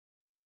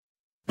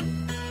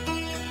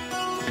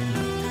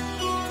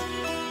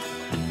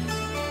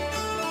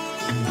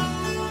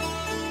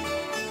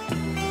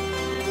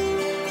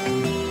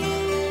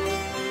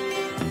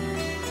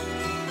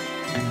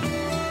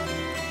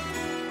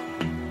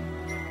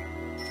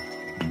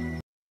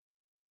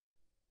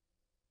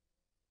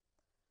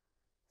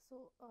So,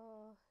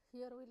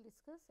 here we will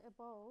discuss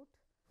about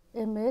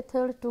a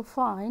method to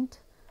find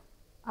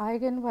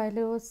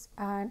eigenvalues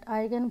and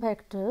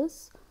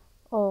eigenvectors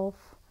of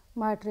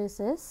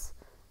matrices.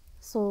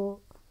 So,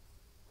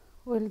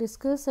 we will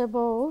discuss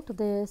about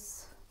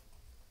this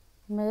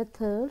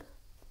method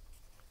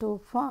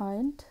to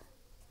find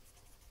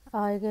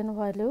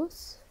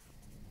eigenvalues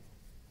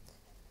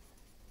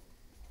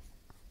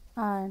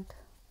and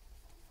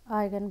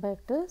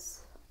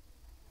eigenvectors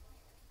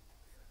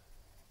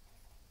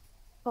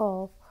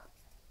of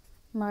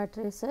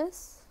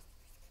matrices.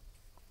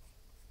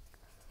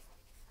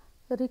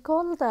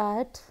 Recall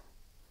that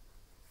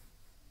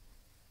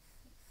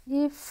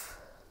if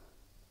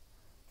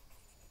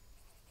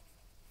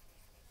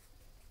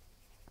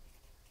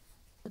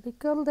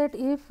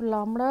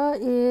lambda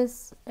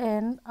is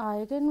an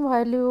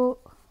eigenvalue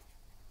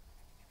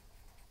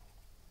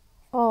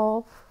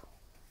of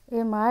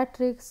a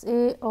matrix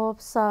A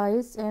of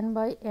size n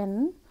by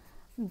n,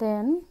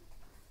 then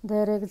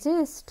there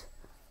exists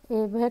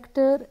a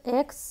vector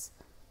x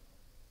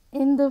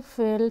in the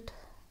field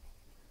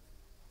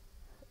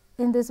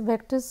in this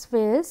vector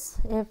space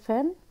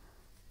Fn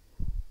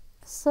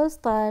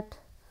such that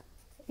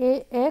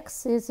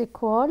Ax is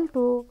equal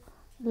to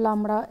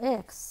lambda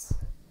x.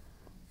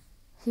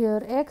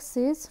 Here x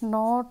is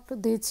not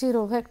the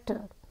 0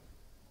 vector,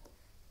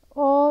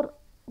 or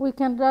we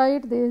can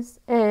write this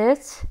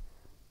as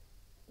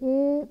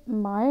A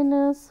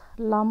minus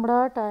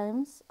lambda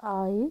times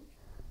I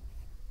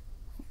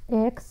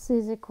x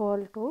is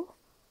equal to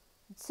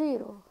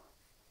 0,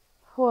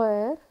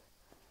 where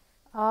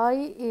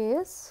I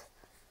is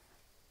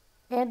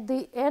at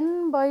the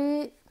n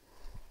by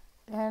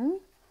n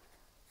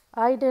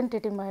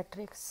identity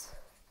matrix.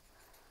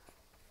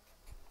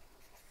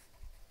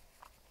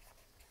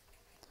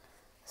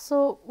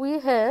 So, we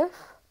have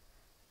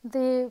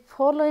the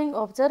following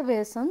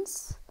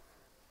observations,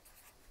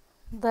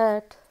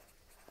 that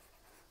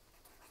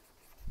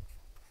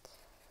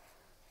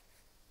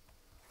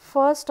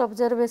first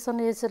observation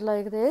is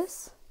like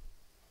this: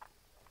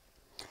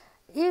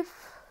 if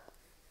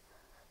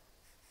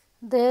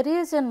there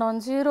is a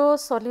non-zero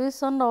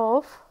solution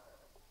of,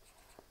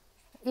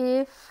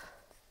 if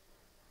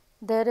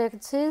there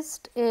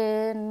exists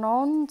a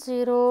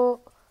non-zero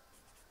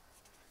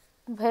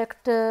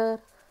vector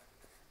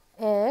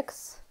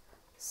x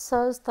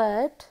such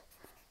that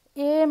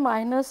A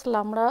minus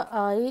lambda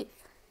I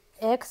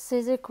x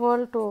is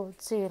equal to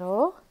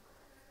 0,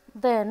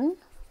 then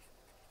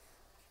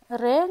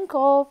rank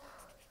of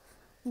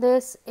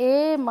this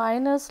A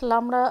minus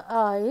lambda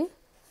I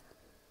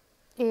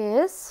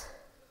is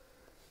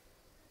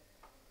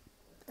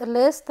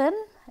less than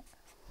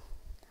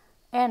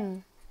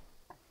n,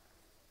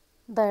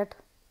 that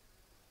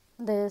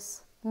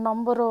this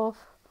number of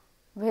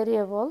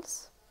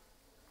variables.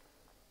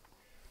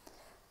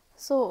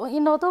 So,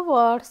 in other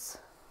words,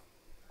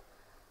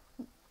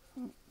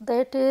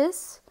 that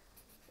is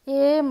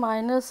A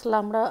minus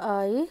lambda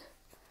I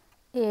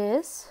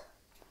is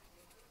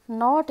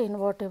not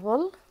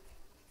invertible,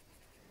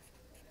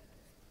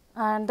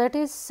 and that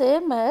is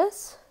same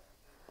as,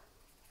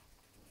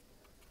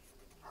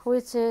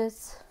 which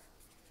is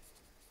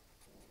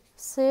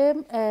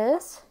same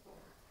as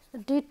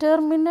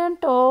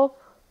determinant of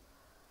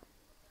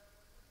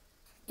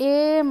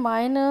A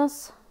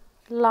minus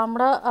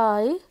lambda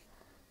I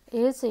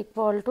is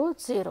equal to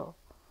 0.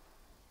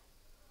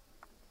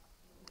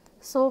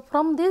 So,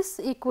 from this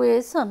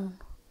equation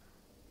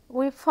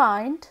we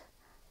find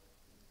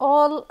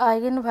all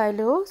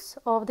eigenvalues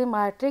of the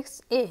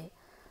matrix A.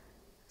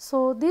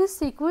 So,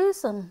 this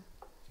equation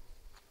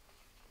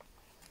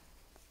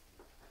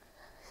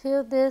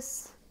here,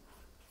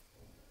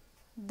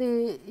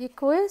 the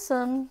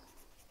equation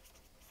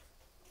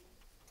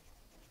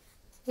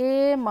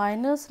A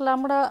minus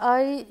lambda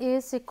I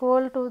is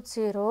equal to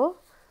 0.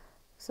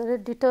 So, the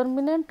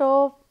determinant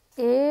of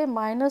A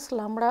minus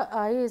lambda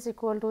I is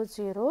equal to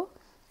 0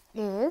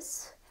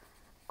 is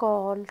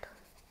called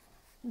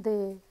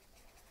the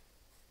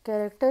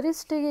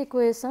characteristic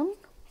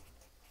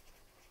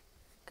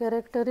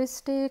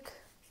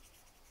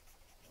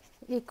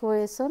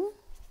equation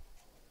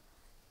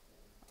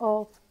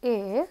of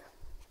A,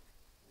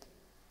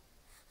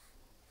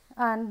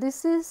 and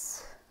this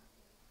is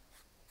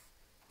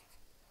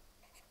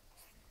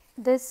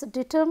this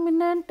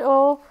determinant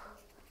of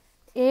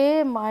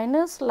A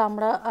minus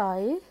lambda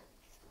I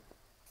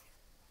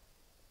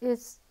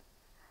is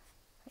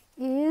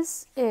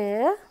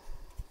a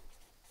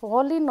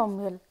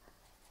polynomial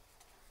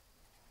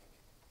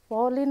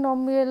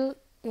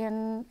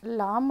in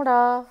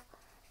lambda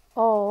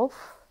of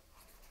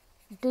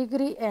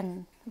degree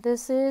n.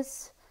 This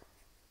is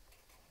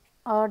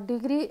a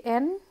degree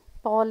n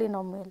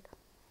polynomial.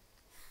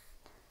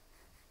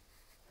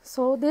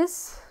 So,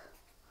 this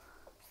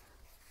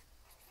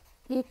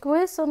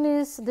equation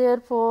is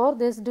therefore,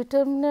 this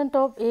determinant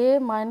of A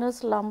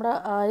minus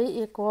lambda I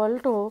equal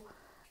to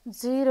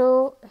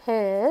 0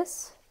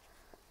 has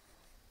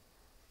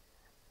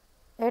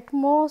at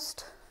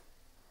most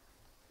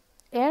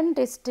n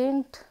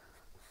distinct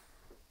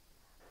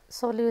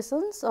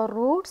solutions or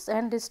roots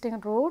and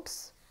distinct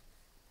roots,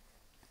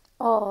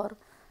 or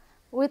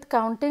with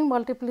counting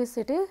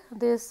multiplicity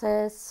this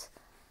has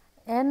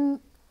n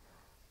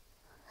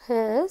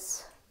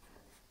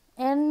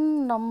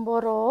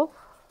number of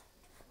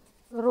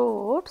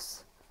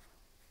roots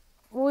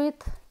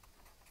with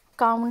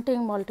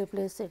counting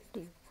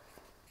multiplicity.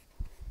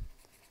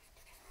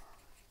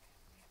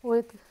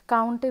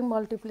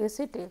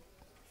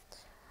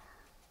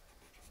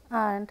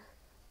 And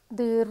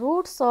the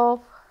roots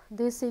of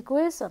this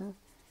equation,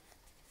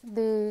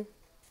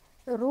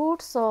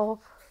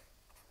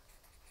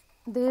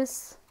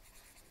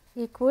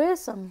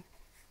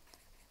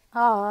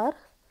 are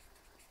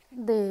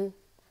the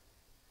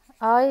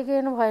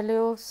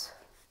eigenvalues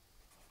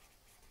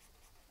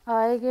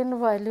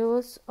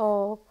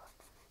of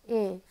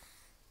A.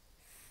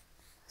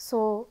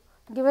 So,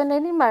 given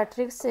any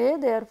matrix A,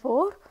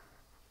 therefore,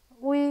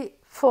 we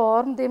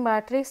form the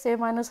matrix A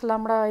minus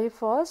lambda I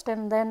first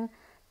and then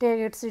take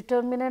its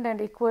determinant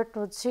and equate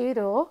to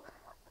 0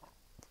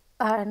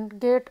 and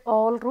get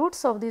all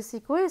roots of this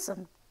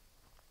equation.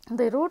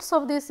 The roots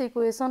of this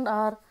equation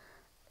are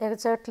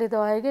exactly the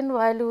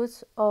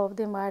eigenvalues of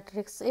the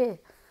matrix A.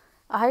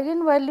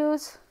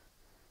 Eigenvalues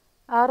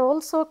are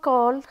also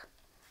called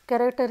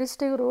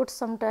characteristic roots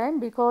sometime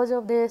because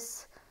of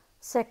this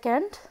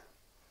second.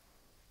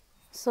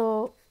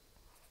 So,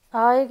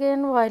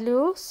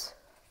 eigenvalues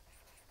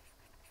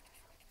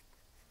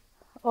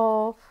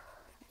of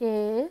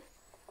A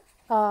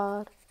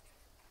are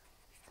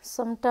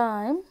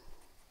sometime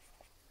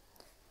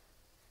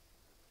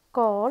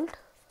called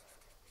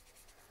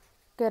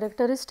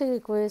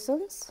characteristic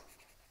roots.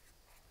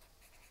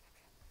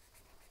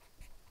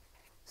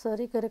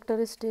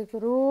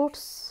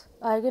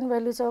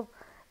 Eigenvalues of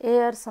A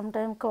are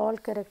sometimes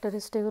called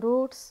characteristic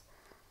roots.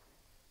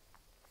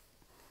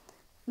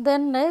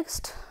 Then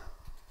next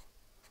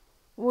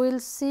we will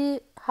see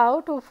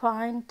how to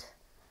find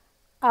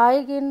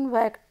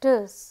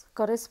eigenvectors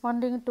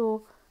corresponding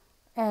to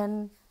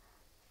an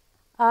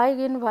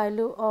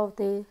eigenvalue of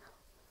the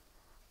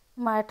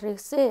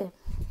matrix A.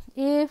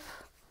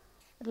 If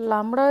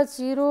lambda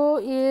 0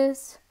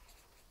 is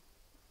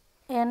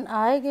an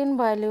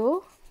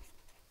eigenvalue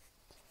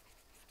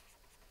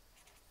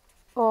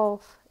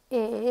of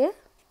A,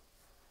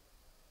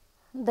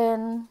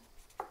 then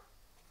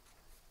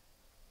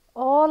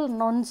all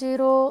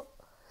non-zero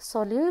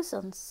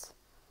solutions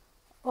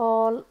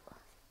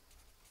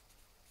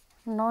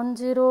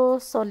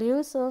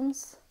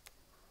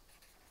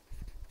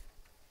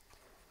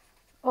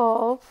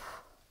of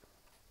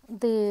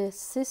the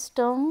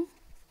system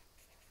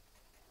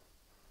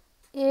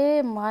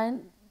A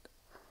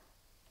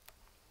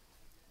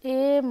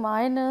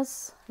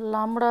minus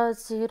lambda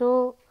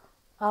 0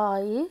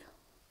 I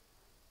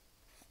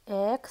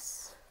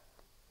x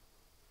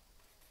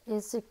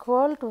is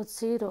equal to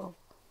 0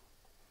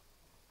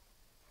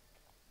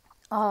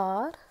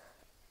 are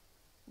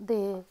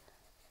the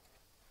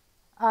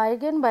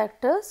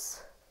eigenvectors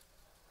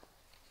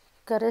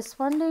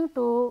corresponding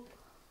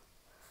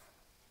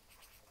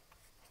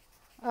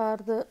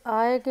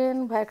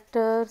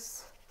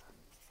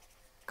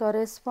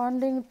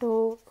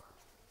to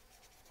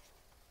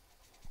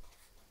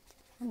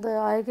the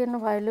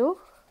eigenvalue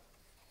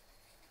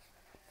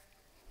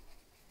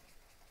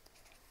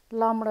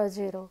lambda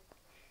 0.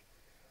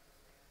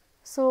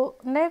 So,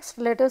 next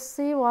let us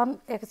see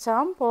one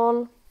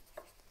example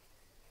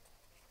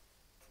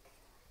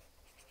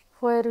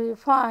where we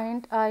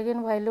find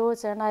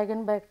eigenvalues and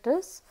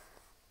eigenvectors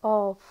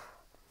of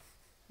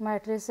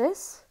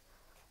matrices.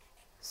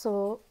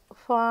 So,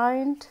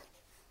 find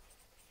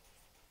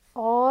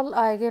all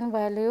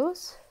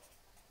eigenvalues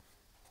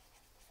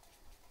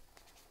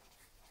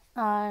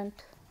and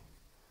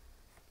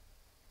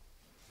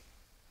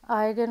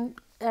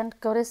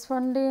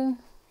corresponding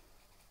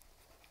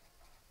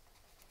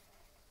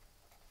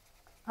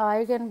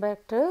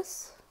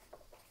eigenvectors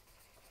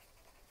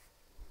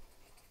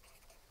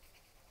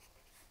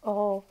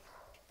of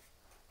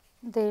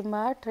the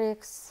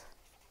matrix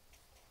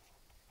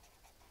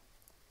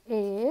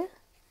A,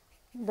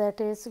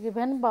 that is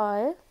given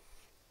by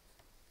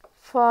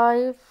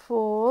 5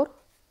 4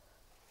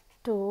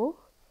 2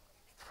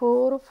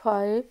 4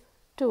 5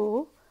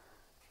 2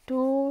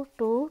 2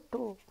 2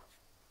 2.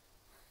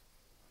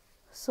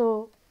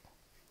 So,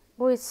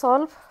 we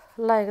solve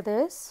like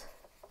this.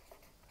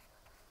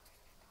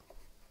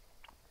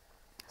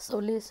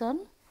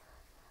 Solution: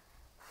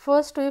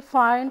 first we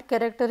find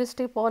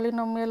characteristic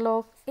polynomial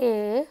of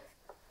A.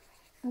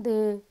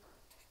 The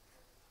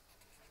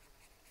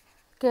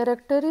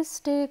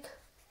characteristic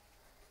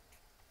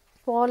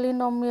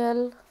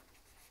polynomial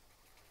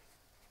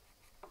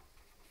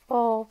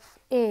of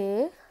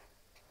A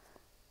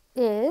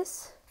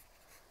is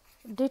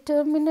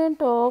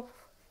determinant of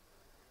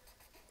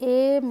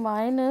A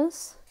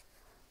minus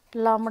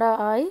lambda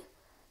I.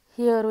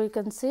 Here we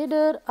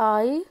consider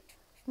I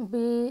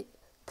be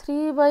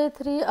 3 by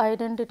 3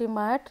 identity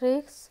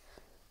matrix.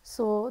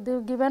 So,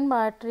 the given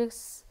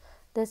matrix,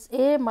 this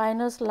A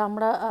minus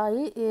lambda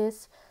I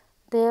is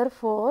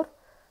therefore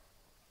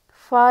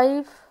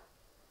 5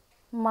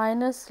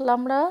 minus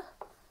lambda,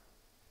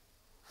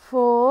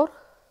 4,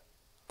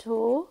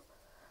 2,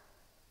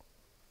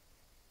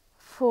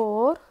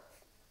 4,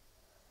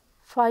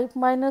 5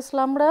 minus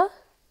lambda,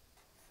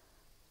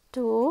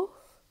 2,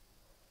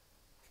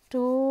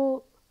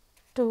 2,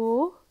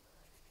 2,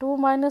 2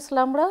 minus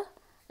lambda,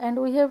 and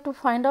we have to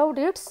find out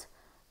its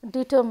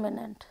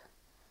determinant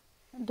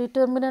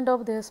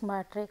of this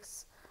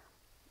matrix,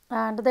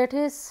 and that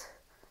is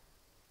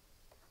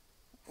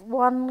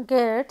one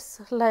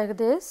gets like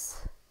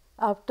this.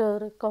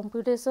 After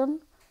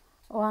computation,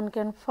 one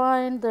can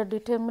find the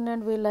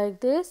determinant be like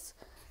this,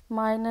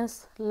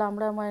 minus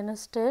lambda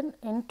minus 10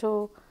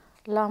 into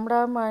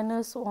lambda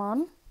minus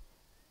 1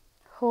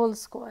 whole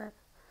square.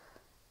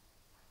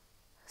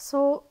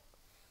 So,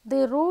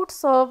 the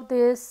roots of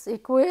this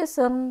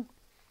equation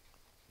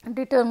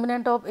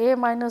determinant of a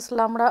minus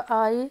lambda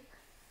I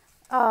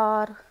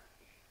are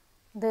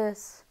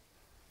this: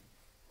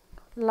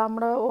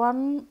 lambda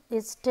 1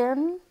 is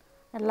 10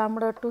 and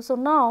lambda 2. So,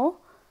 now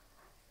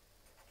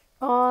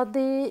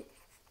the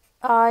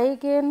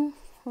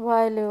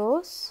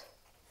eigenvalues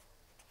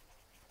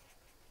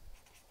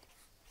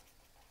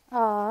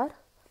are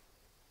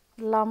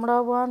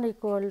lambda 1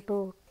 equal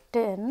to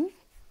 10,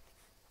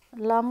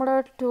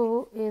 lambda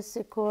 2 is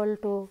equal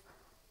to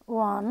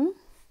 1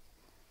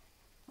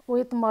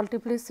 with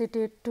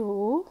multiplicity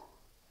 2,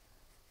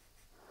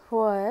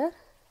 where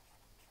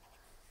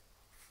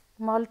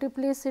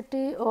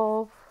multiplicity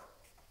of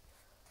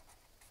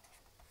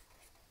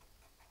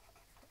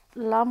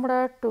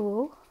lambda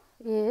 2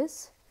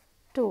 is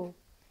 2.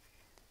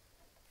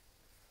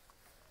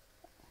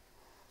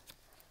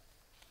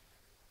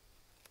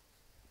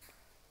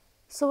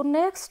 So,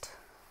 next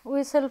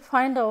we shall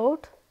find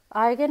out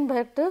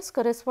eigenvectors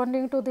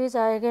corresponding to these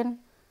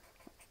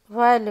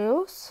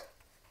eigenvalues.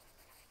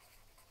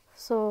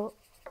 So,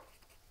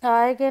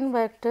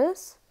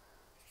 eigenvectors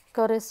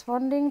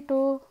corresponding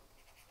to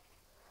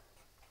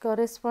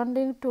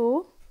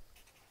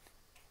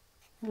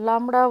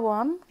lambda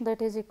 1,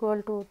 that is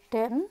equal to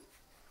 10.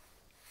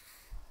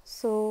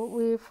 So,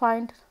 we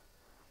find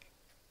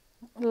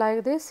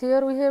like this.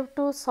 Here we have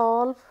to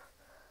solve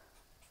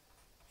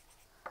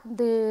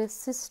the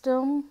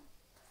system,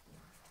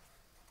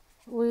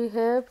 we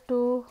have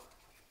to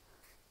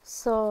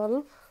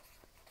solve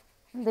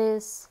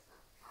this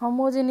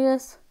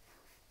homogeneous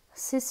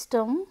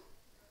system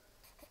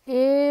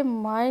a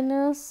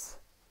minus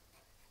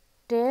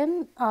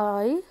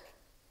 10I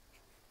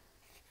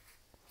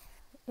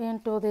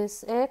into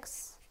this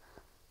x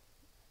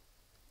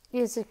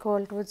is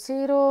equal to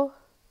 0,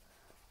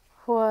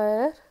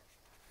 where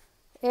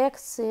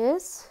x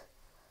is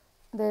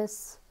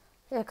this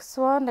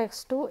x1,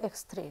 x2,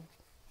 x3.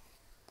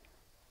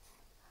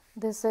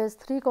 This has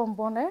 3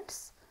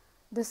 components.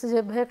 This is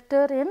a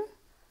vector in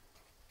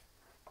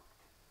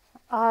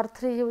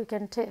R3 we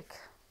can take.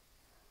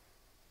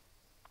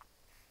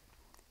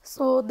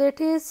 So,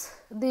 that is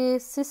the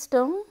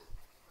system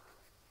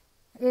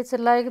is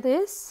like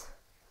this: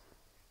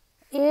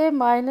 a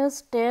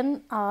minus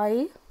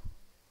 10I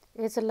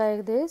is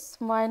like this,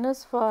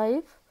 minus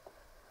 5,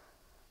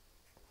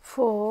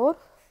 4,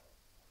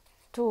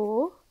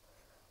 2,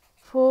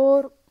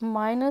 4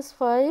 minus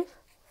 5,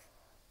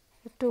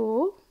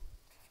 2,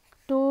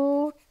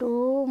 2,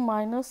 2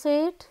 minus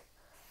 8,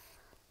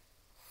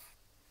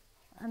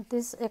 and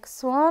this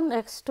x1,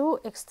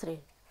 x2, x3.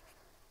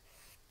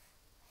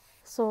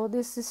 So,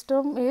 this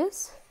system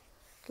is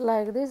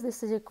like this,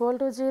 this is equal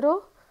to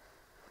 0.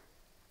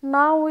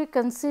 Now, we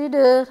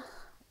consider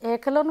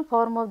echelon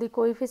form of the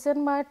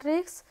coefficient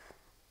matrix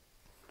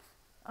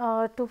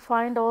to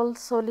find all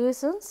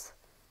solutions.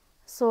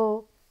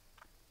 So,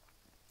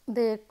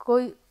 the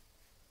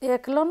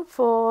echelon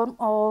form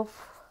of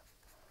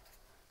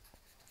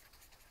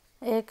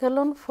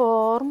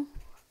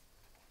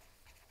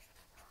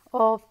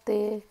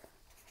the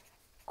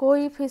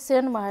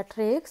coefficient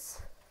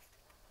matrix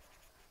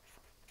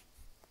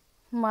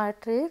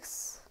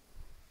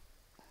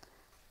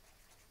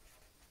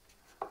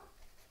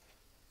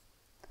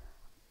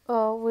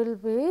will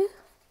be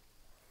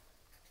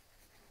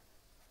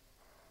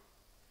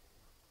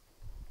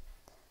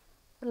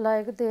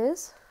like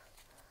this.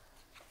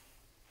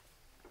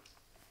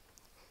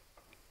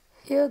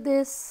 Here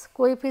this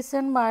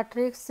coefficient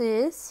matrix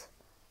is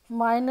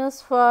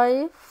minus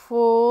 5,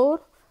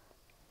 4,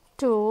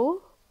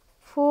 2,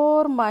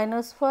 4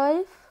 minus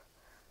 5,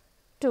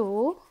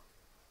 2,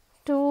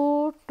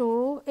 2,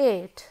 2,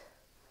 8.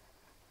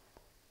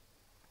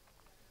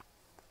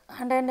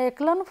 And an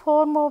echelon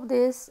form of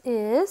this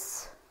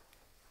is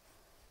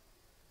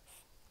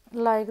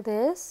like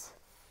this: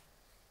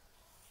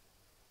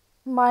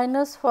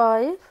 minus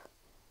 5,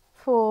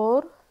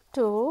 4,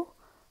 2,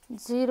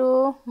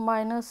 0,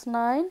 minus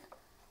 9,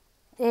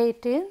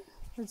 18,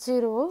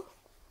 0,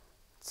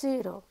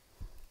 0.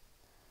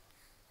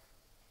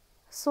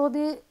 So,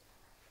 the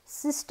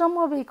system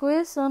of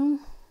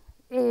equation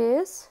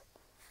is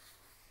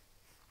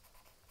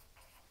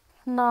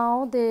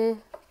now the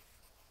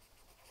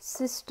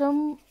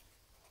system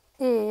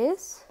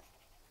is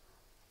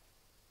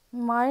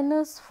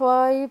minus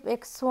 5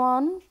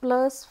 x1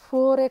 plus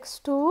 4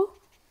 x2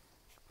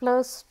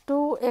 plus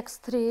 2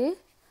 x3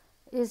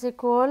 is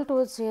equal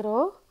to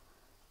 0,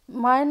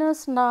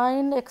 minus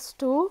 9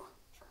 x2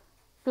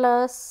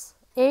 plus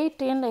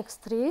 18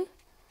 x3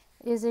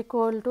 is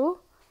equal to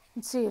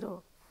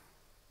 0.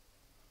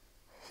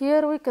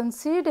 Here we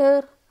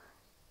consider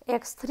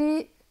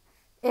x3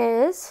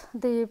 as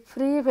the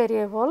free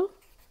variable,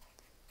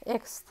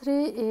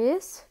 x3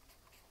 is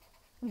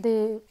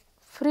the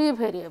free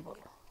variable,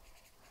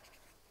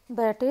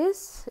 that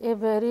is a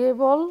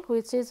variable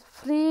which is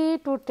free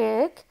to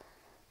take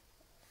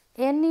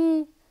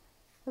any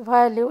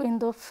value in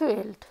the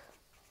field.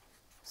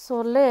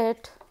 So,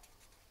 let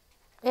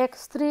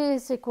x3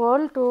 is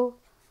equal to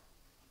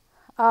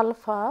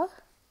alpha,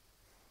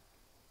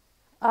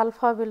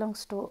 alpha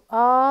belongs to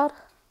R,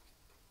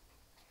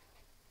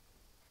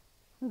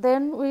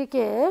 then we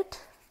get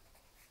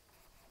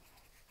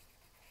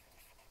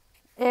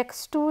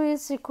x2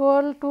 is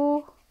equal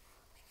to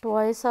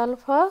twice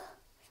alpha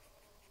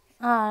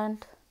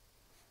and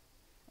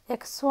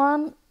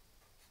x1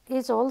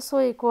 is also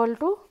equal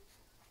to,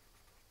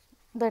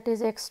 that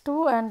is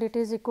x2, and it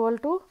is equal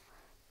to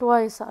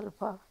twice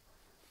alpha.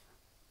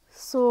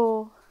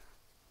 So,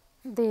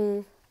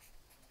 the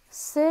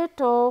set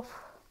of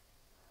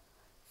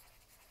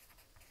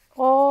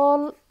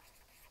all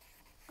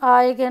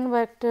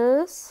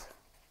eigenvectors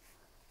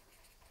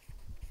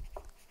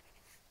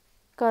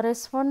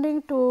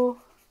corresponding to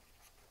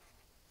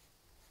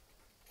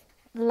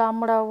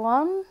lambda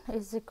 1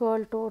 is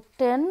equal to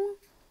 10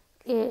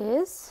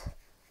 is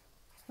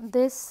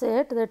this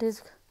set, that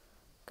is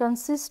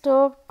consist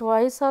of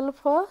twice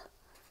alpha,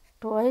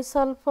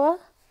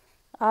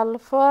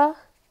 alpha,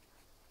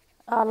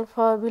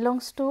 alpha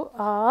belongs to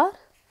R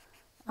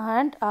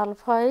and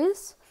alpha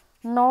is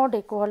not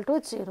equal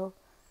to 0.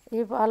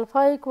 If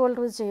alpha equal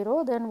to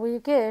 0, then we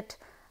get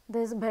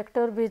this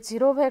vector be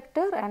 0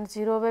 vector, and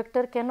 0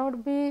 vector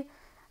cannot be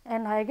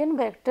an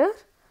eigenvector.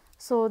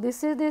 So,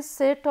 this is the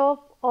set of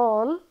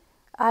all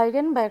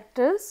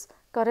eigenvectors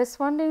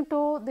corresponding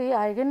to the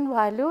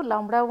eigenvalue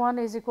lambda 1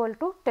 is equal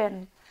to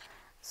 10.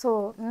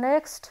 So,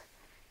 next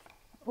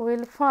we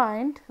will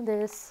find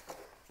this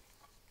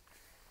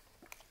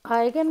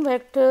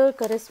eigenvector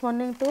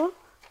corresponding to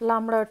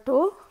lambda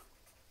 2,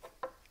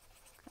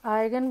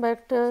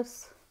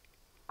 eigenvectors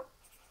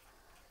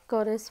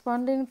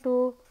corresponding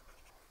to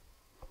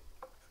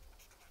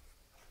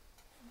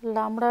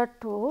lambda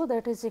 2,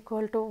 that is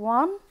equal to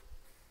 1.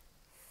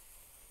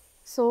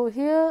 So,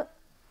 here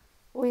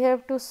we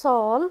have to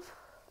solve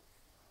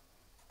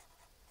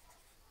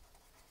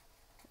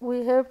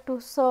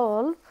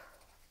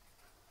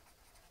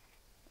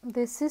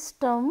the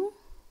system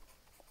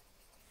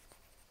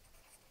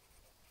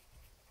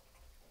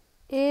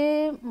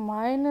A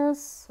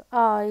minus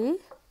I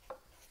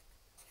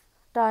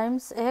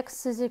times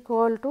x is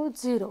equal to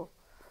 0,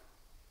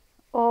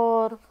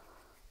 or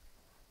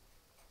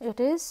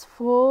it is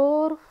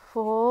 4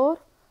 4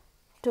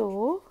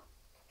 2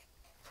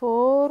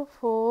 4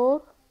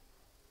 4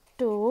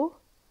 2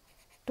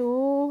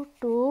 2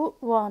 2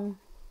 1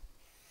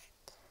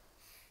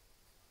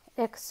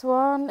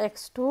 x1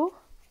 x2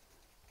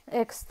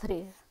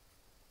 x3,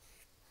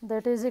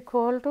 that is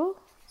equal to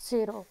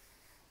 0.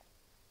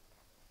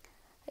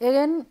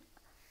 Again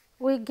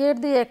we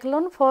get the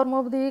echelon form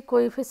of the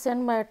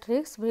coefficient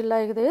matrix be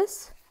like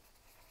this.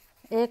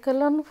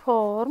 Echelon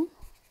form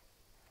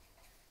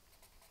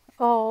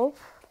of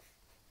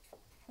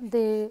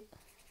the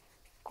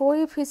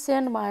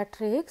coefficient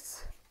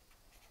matrix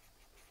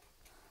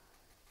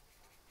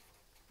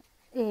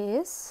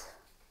is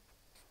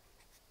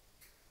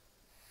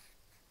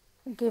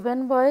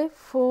given by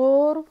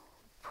 4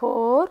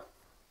 4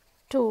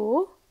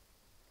 2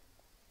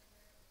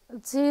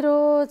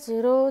 0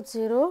 0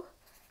 0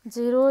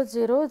 0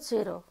 0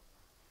 0.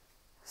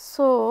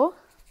 So,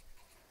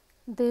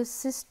 this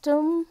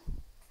system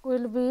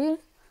will be,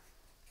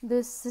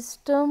 this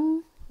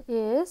system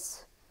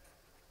is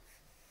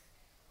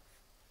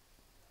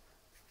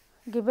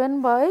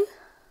given by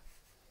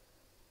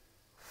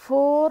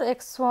 4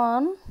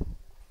 x1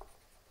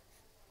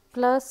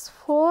 plus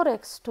 4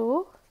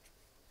 x2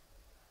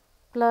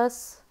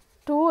 plus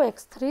 2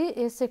 x3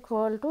 is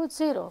equal to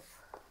 0,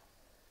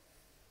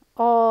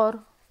 or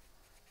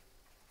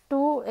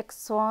 2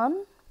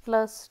 x1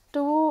 plus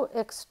 2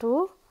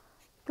 x2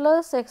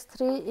 plus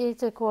x3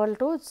 is equal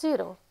to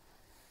 0.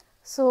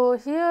 So,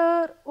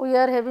 here we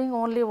are having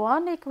only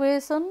one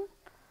equation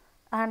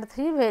and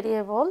 3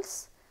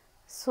 variables.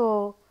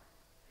 So,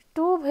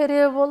 2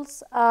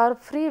 variables are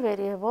free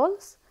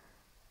variables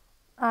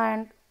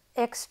and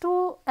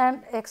x2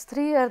 and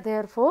x3 are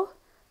therefore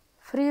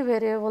free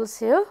variables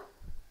here.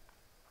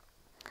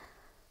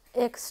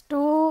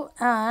 x2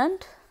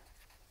 and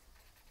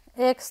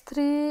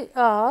x3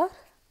 are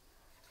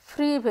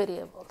free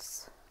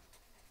variables.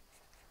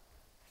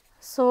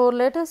 So,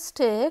 let us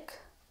take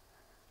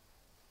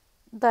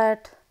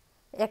that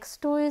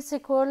x2 is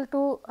equal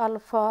to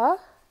alpha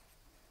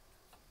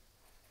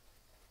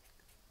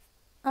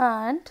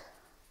and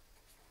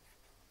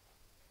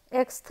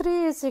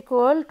x3 is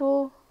equal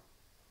to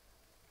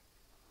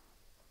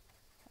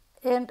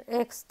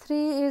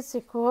x3 is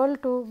equal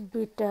to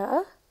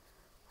beta,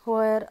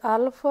 where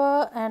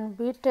alpha and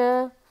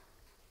beta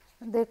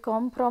they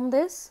come from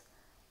this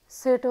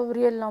set of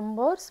real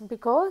numbers,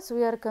 because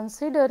we are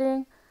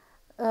considering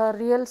a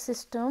real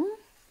system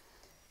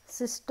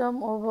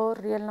over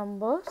real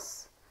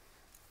numbers.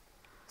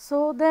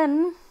 So,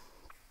 then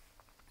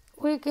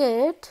we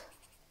get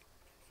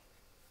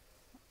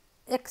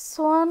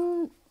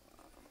x1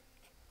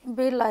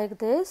 be like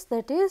this,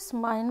 that is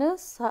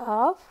minus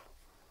half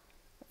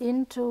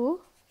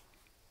into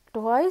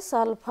twice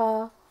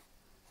alpha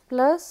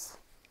plus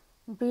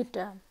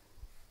beta.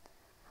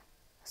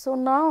 So,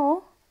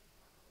 now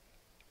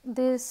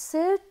this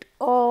set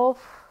of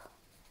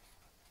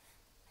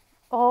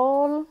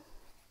all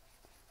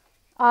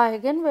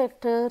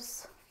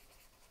eigenvectors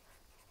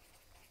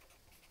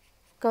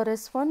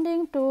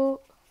corresponding to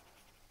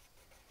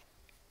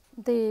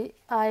the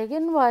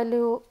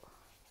eigenvalue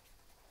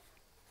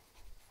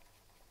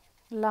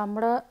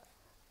lambda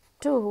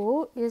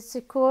 2 is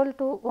equal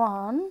to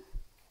 1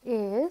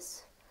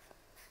 is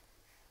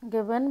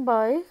given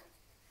by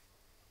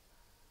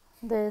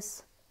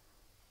this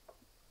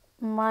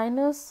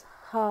minus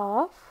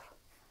half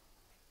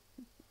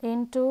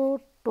into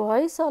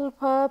twice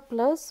alpha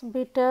plus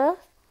beta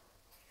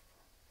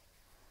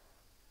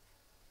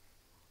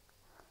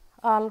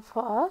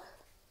alpha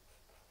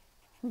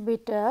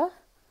beta,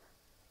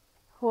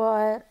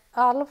 where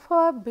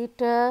alpha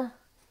beta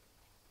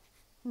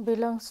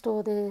belongs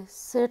to the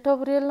set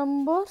of real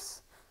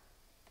numbers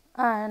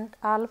and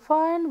alpha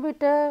and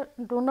beta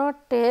do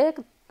not take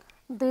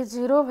the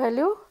 0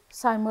 value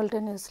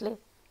simultaneously.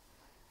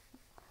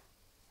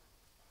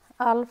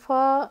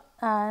 Alpha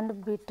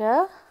and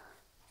beta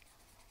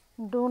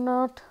do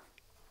not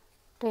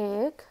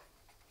take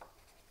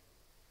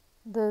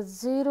the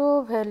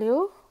 0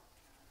 value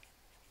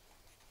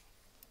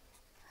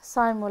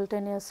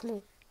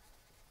simultaneously.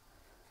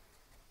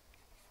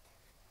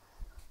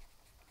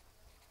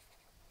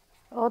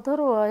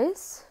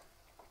 Otherwise,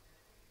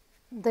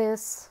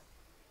 this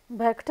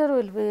vector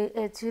will be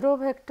a 0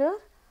 vector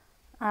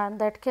and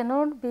that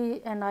cannot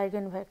be an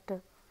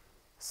eigenvector.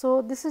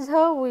 So, this is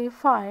how we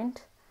find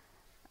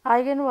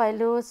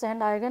eigenvalues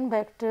and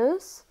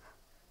eigenvectors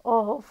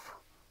of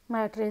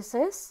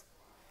matrices.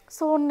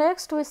 So,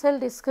 next we shall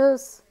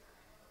discuss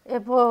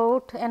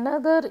about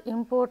another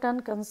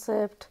important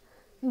concept,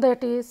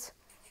 that is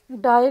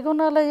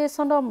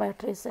diagonalization of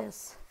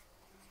matrices.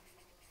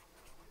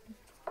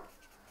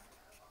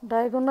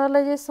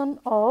 Diagonalization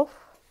of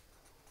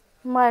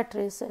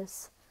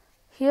matrices.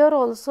 Here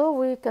also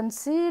we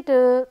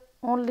consider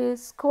only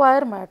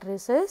square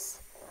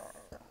matrices.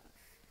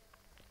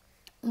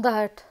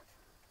 That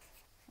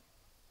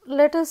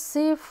let us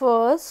see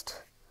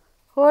first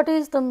what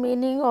is the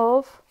meaning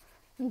of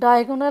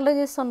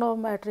diagonalization of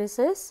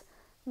matrices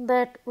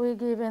that we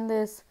give in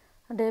this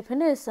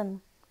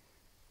definition.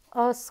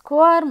 A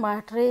square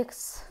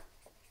matrix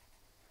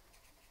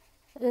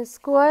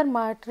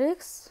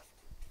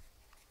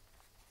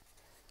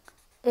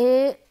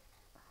A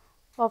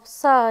of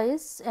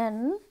size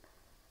n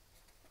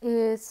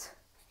is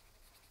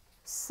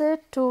said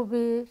to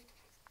be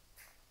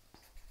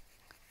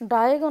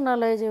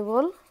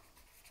diagonalizable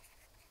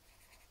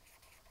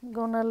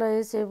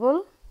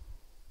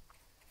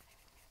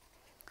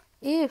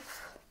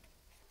if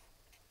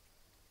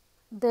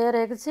there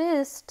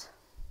exists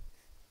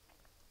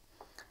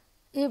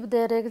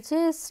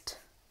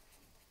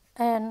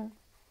an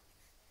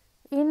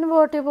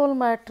invertible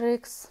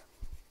matrix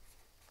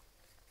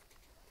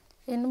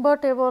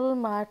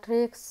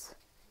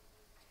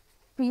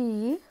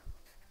P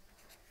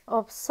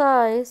of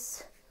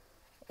size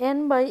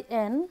n by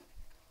n,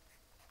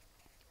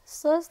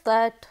 such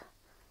that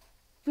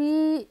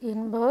P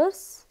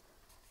inverse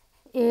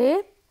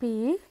A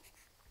P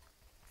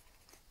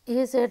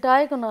is a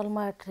diagonal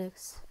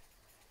matrix.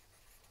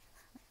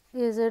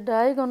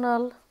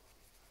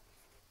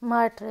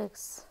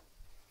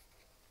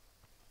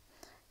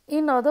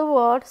 In other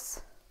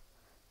words,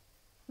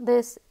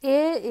 this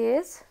A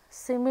is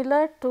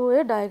similar to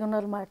a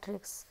diagonal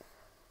matrix.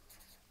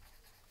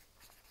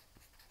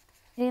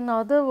 In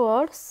other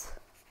words,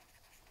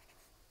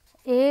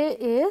 A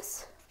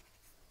is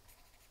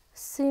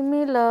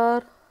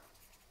similar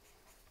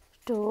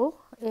to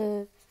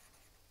a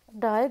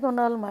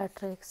diagonal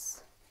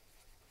matrix.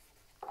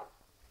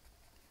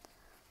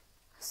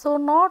 So,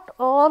 not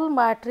all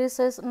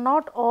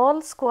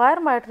square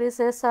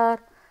matrices are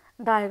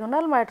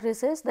diagonal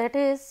matrices, that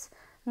is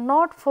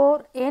not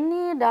for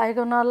any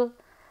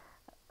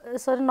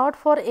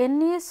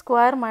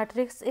square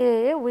matrix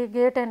A we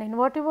get an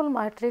invertible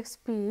matrix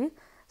P,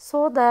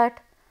 so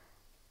that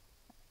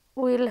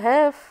we will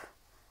have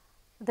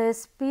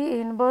this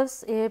P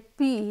inverse A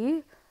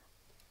P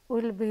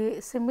will be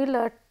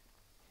similar,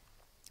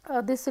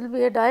 this will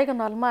be a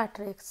diagonal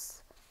matrix.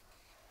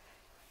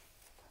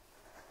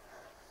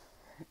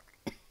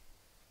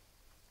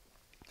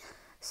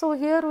 So,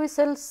 here we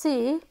shall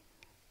see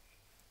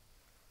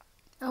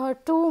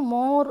two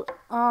more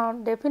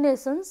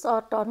definitions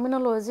or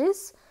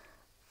terminologies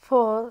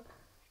for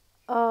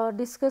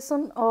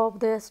discussion of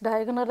this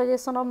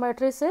diagonalization of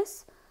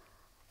matrices.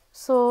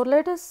 So,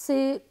 let us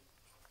see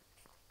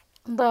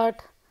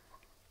that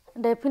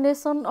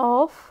definition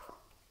of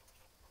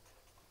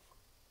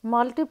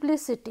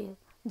multiplicity,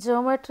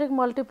 geometric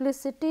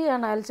multiplicity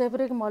and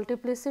algebraic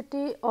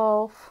multiplicity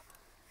of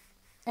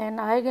an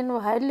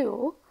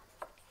eigenvalue.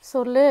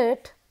 So,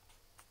 let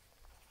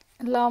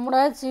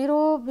lambda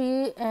 0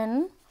 be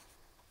an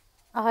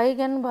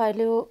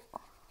eigenvalue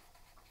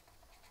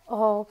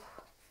of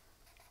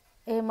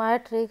a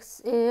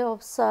matrix A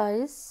of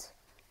size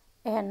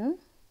n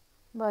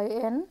by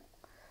n.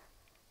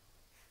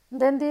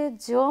 Then the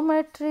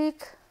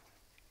geometric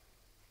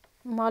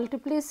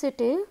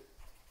multiplicity,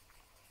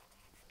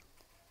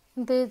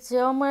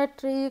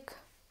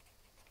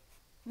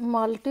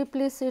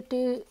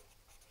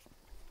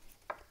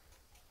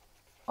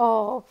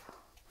 of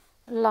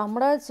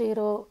lambda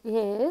 0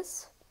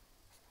 is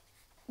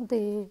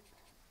the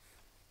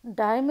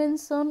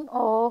dimension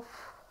of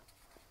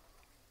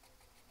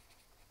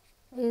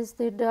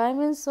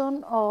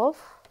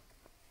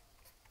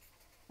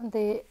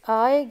the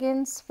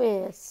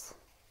eigenspace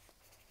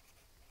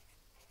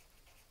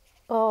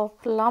of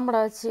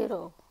lambda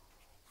 0,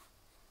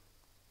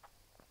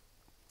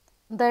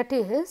 that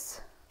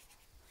is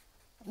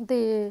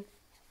the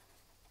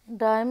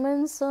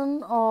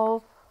dimension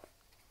of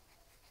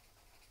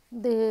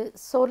the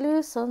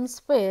solution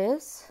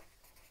space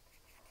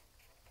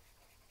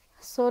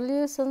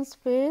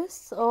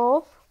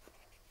of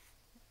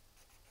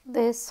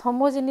this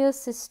homogeneous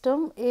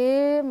system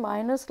A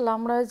minus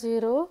lambda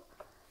 0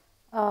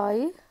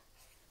 I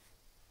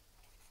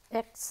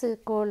x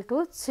equal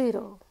to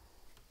 0.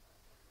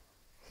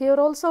 Here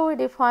also we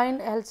define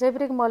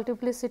algebraic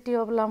multiplicity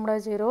of lambda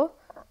 0,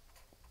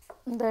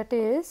 that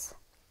is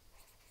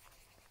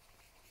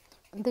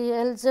the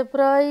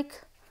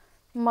algebraic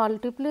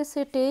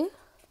multiplicity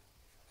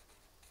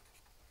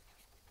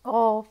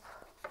of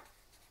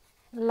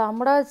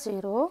lambda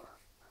 0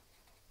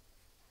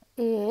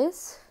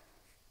 is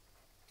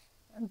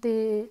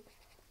the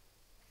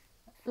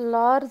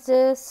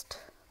largest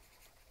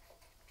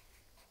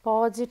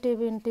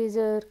positive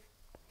integer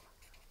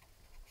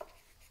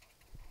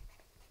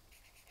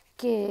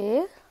k,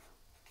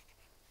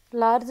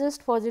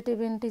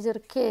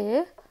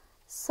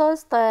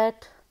 such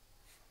that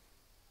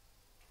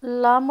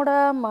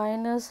lambda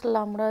minus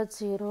lambda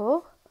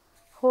 0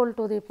 whole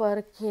to the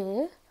power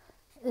k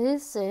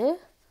is a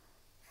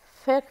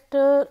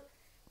factor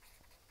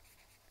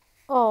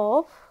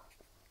of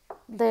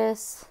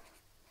this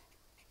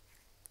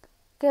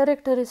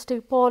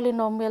characteristic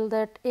polynomial,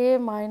 that A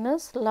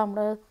minus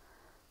lambda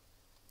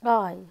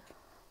I.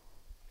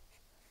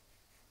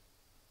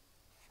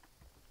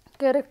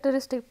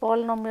 Characteristic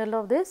polynomial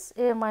of this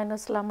A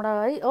minus lambda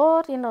I,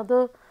 or in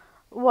other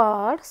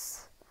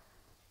words,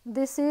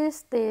 this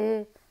is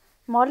the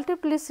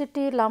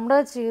multiplicity,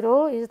 lambda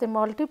 0 is the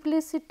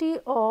multiplicity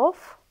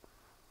of,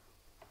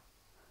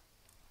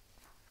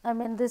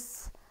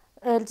 this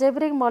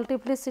algebraic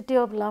multiplicity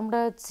of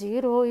lambda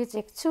 0 is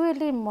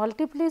actually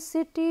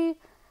multiplicity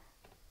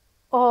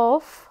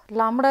of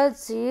lambda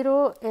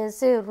 0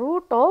 as a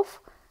root of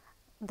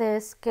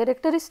this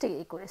characteristic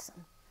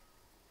equation.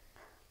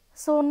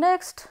 So,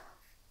 next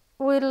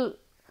we will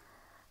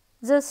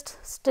just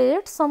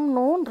state some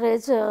known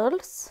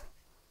results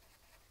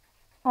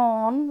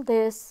on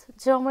this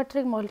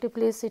geometric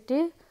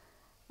multiplicity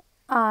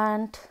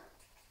and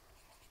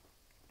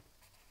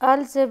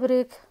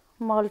algebraic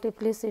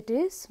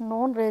multiplicities,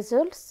 known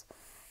results,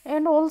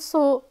 and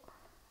also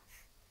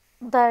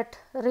that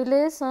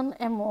relation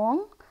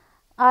among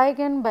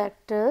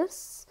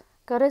eigenvectors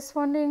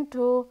corresponding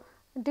to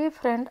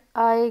different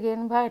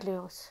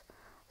eigenvalues.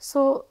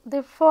 So,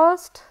 the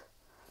first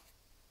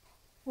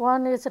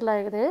one is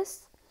like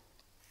this: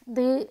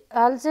 the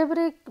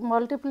algebraic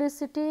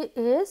multiplicity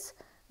is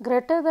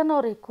greater than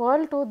or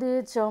equal to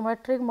the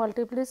geometric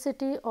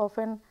multiplicity of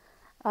an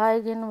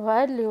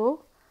eigenvalue,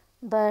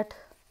 that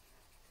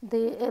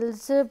the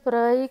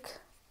algebraic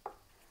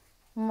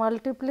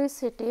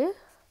multiplicity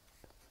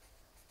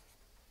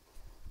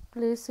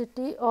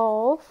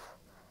of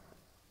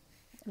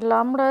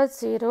lambda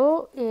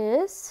 0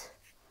 is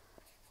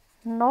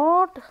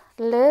not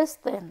less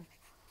than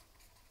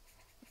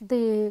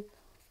the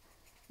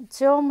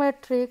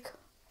geometric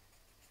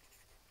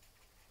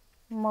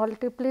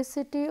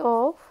multiplicity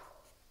of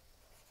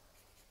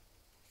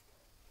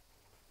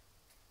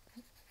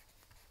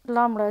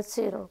lambda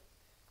 0.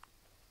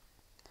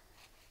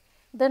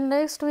 Then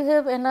next we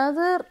have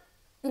another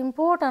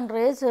important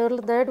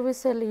result that we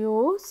shall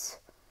use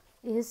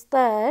is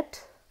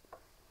that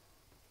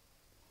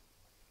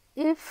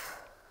if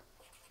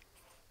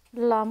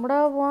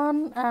lambda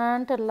 1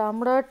 and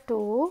lambda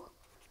 2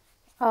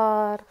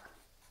 are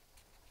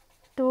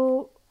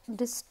two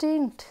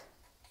distinct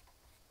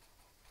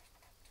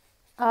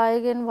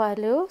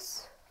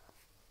eigenvalues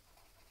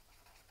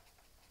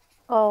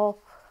of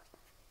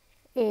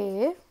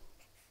A,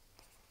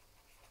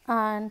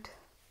 and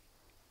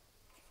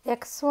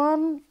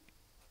x1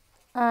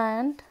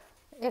 and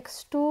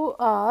x2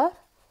 are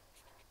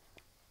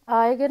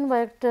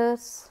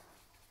eigenvectors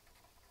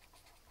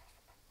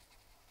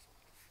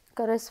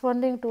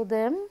corresponding to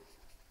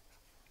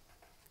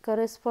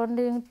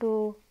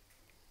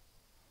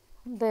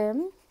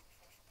them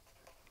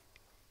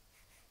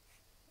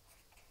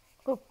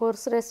of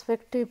course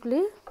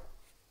respectively,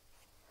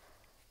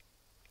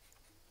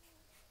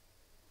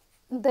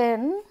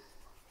 then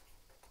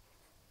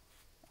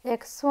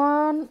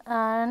x1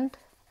 and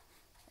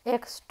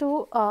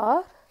x2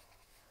 are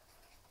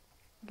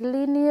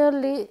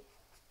linearly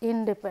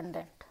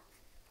independent.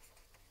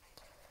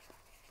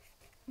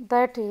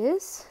 That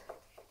is,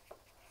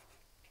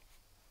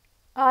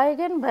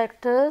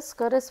 eigenvectors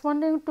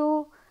corresponding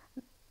to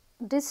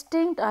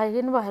distinct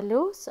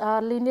eigenvalues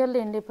are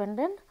linearly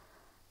independent.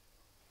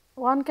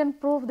 One can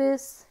prove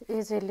this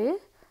easily.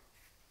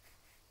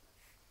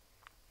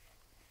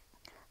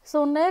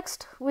 So,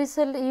 next we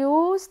shall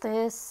use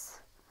these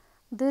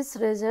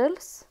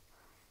results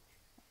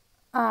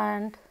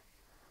and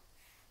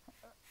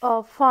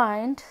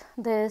find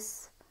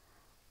this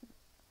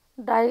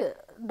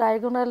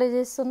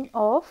diagonalization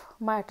of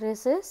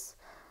matrices.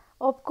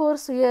 Of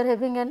course, we are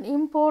having an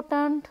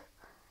important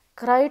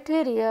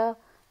criteria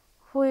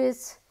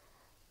which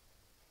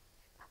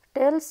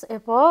tells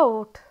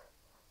about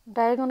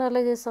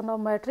diagonalization of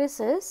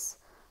matrices,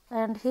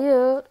 and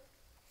here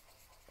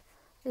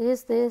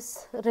is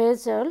this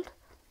result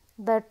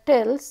that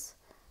tells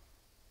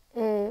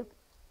a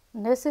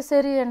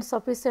necessary and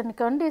sufficient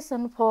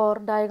condition for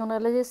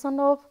diagonalization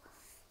of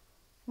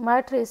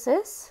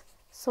matrices.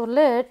 So,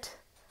 let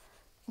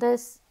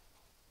this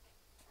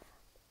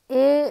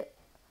A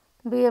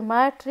be a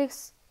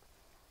matrix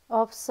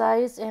of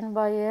size n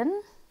by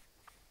n,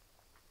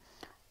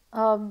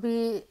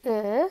 be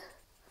a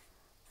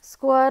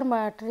square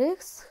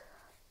matrix,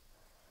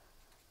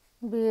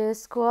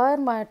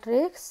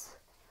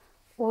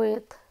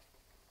 with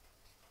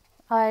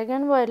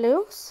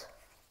eigenvalues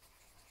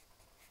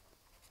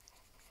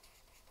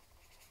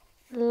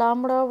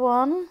lambda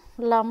 1,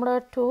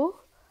 lambda 2,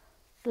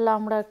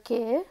 lambda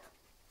k.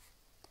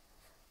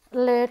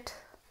 Let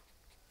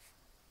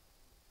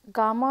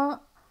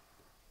gamma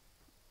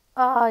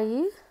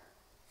I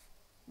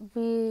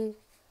be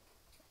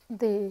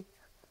the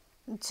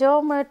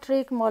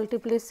geometric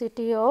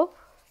multiplicity of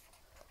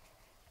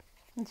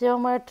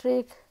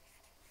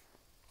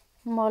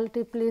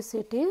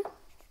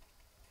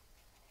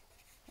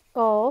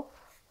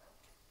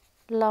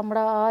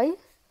lambda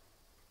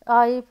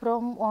I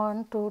from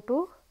 1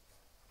 to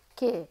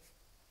k.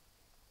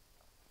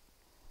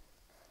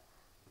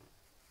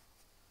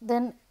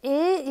 Then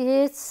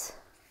A is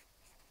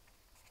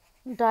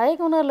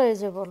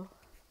diagonalizable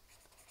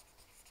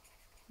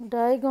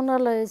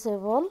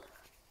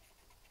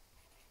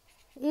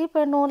if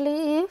and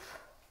only if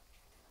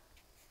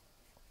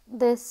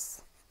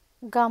this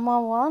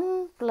gamma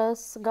 1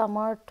 plus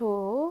gamma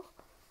 2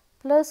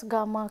 plus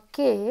gamma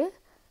k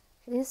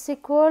is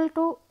equal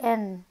to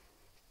n,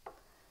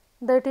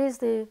 that is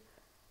the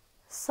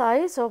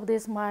size of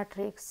this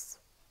matrix.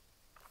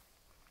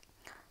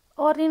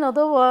 Or in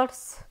other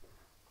words,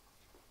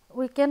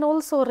 we can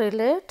also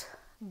relate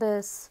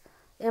this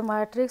a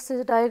matrix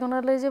is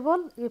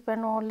diagonalizable if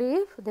and only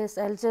if this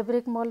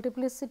algebraic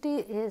multiplicity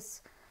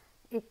is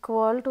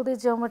equal to the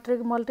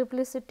geometric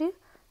multiplicity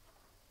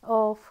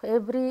of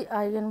every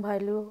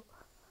eigenvalue.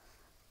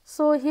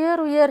 So,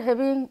 here we are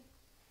having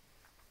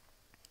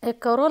a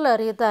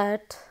corollary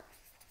that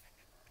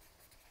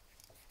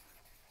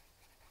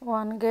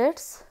one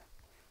gets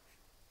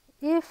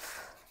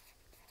if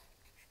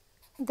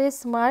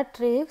this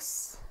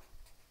matrix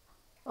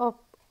of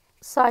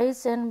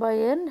size n by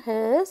n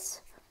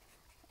has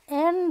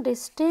n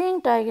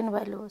distinct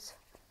eigenvalues,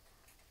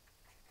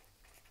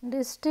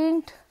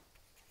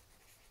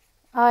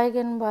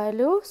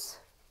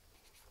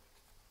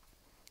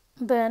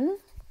 then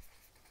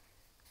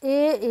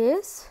A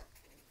is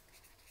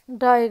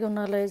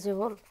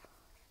diagonalizable,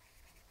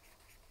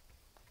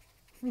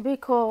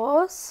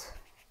 because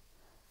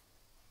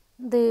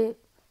the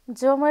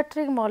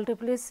geometric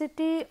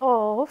multiplicity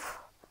of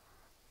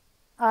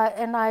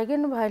an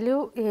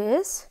eigenvalue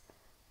is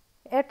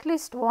at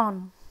least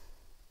 1.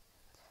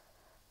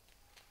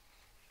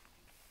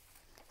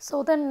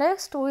 So, then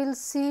next we will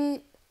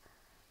see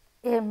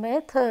a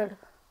method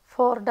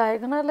for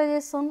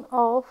diagonalization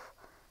of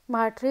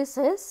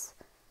matrices,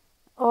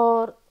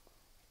 or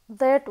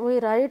that we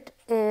write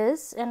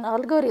as an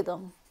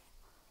algorithm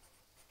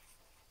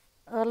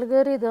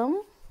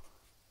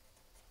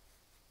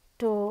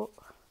to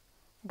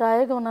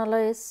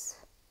diagonalize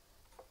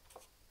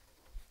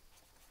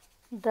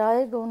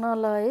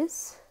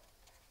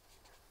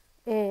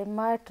a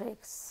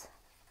matrix.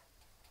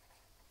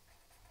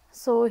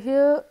 So,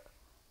 here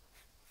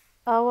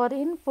our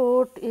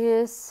input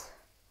is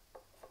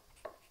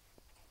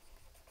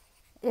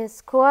a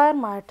square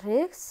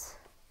matrix,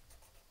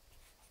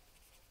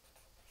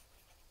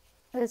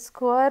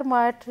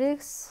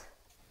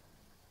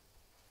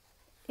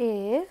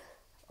 A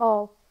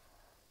of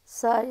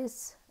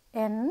size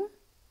n,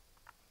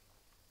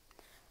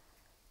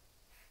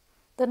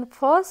 Then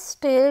first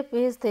step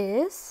is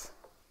this,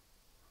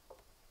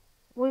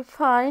 we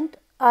find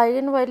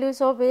eigenvalues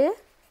of A,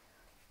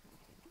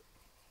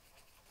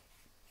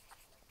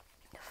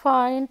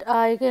 find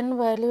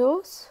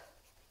eigenvalues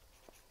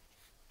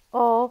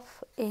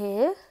of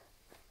A,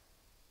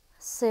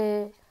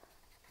 say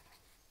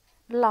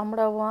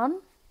lambda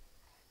 1,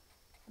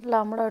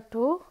 lambda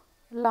 2,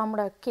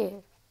 lambda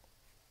k.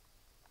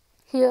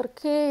 Here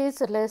k is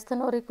less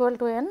than or equal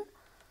to n,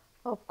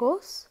 of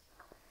course.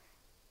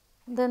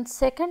 Then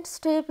second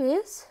step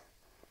is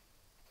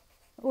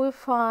we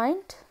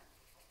find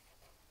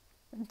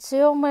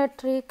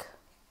geometric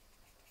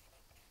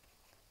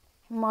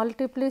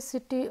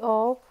multiplicity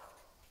of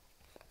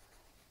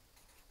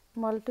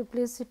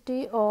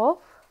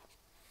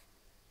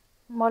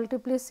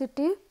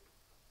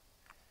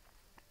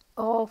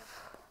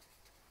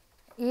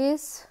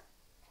is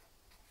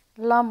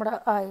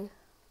lambda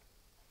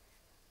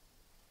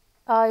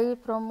I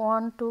from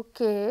 1 to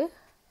k.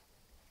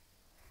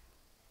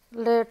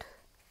 Let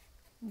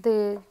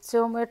the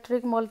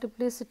geometric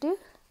multiplicity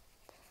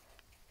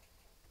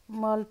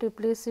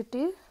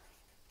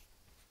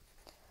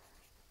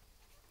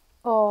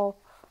of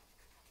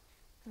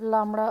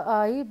lambda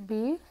I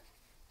be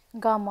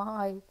gamma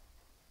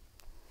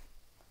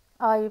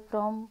I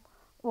from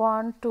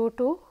 1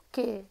 to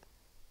k.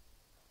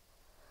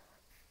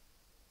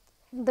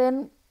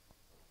 Then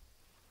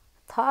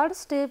third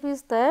step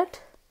is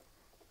that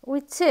we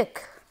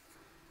check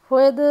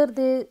whether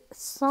the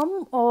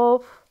sum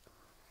of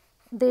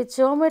the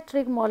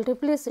geometric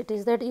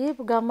multiplicities, that if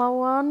gamma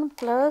 1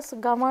 plus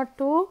gamma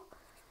 2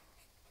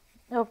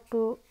 up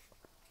to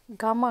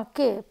gamma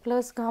k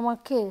plus gamma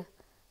k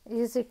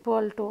is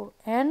equal to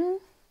n,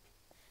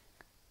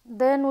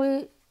 then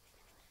we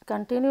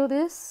continue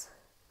this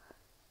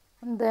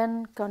and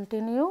then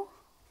continue,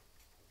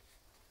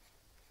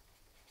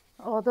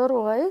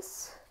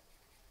 otherwise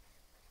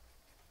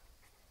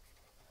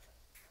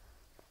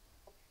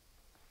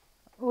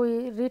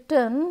we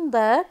return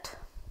that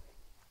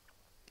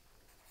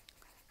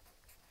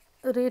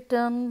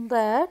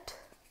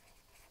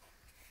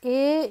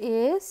A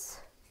is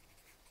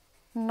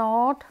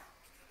not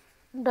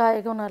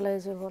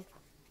diagonalizable.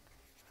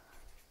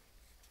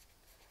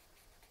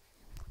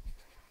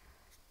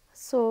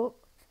 So,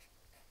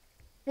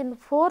 in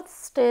fourth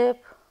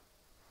step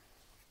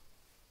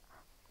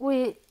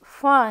we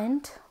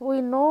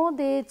know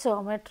the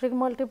geometric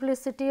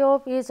multiplicity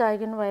of each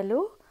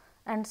eigenvalue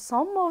and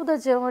sum of the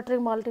geometric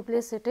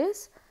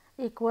multiplicities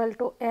equal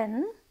to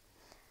n.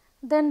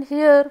 Then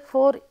here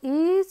for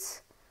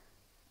each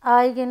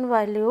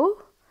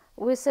eigenvalue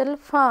we shall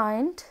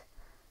find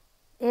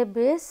a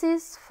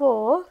basis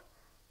for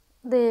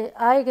the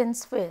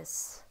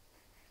eigenspace.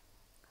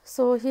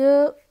 So,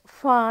 here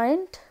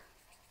find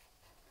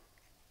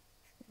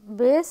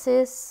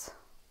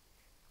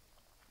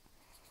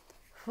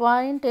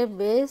a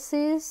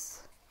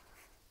basis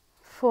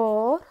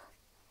for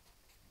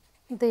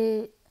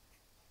the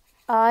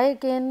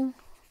eigenspace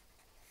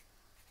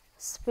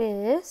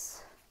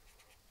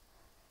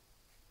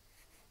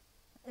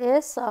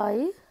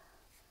Si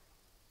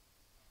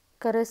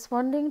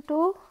corresponding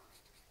to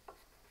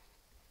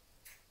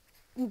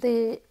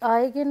the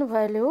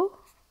eigenvalue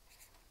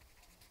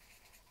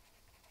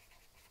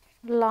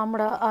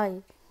lambda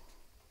I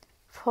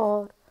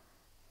for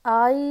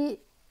I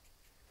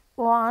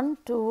 1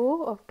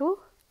 2 up to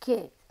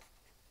k.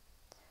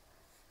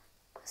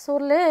 So,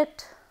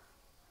 let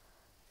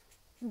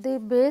the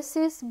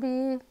basis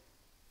be,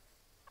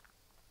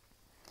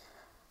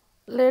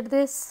 let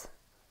this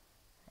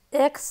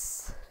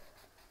x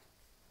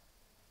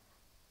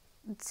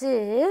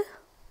j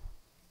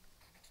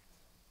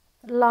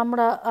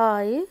lambda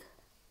I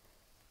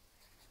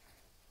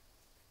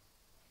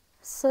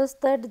such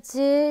that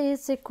j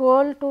is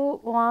equal to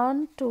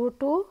 1 2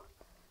 to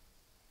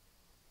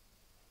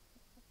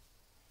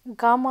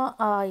gamma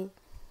I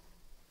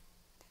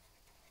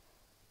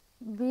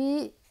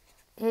be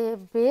a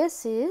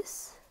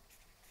basis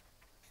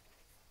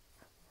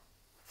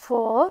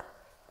for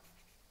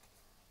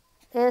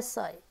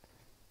Si.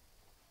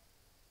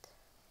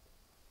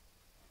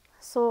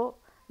 So,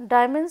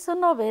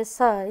 dimension of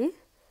Si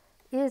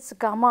is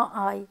gamma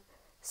I.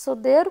 So,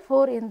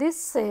 therefore, in this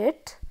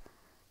set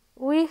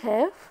we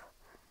have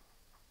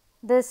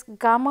this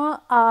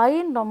gamma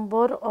I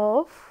number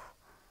of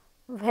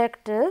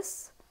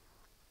vectors,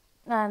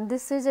 and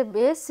this is a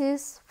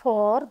basis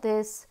for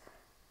this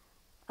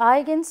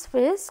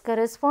eigenspace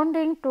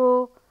corresponding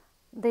to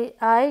the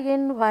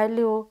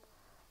eigenvalue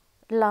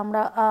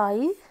lambda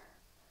I.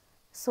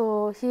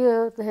 So,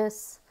 here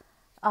this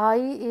I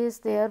is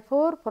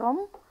therefore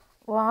from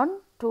 1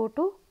 2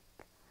 to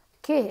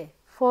k.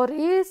 For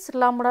each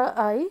lambda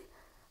I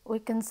we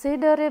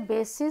consider a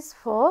basis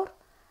for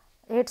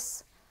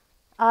its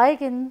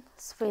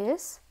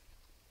eigenspace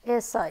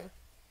Si.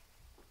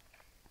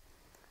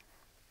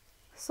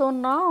 So,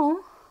 now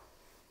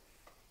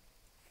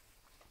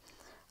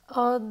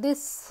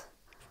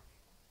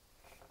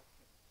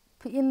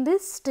in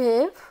this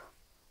step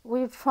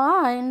we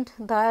find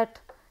that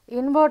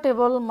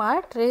invertible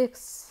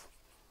matrix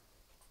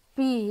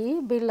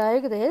P be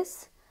like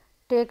this.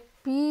 Take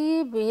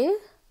P be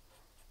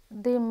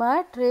the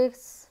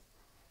matrix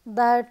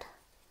that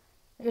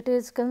it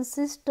is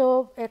consist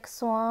of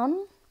x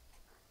 1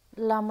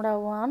 lambda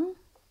 1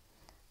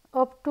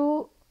 up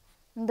to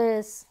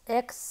this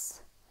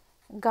x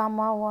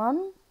gamma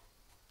 1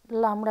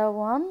 lambda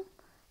 1,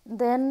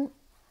 then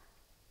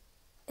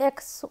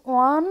x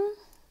 1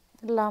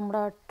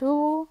 lambda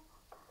 2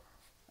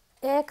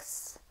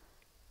 x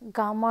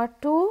gamma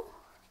 2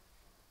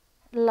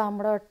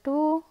 lambda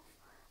 2,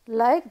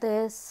 like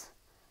this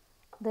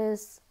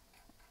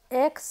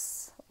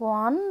x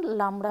 1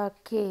 lambda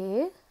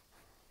k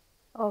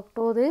up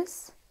to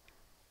this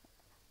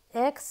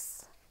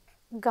x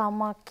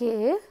gamma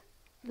k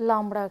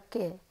lambda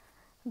k.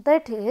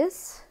 That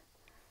is,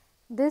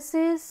 this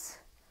is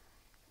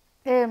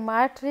a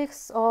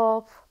matrix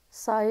of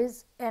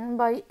size n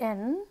by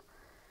n,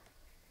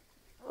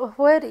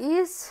 where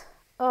is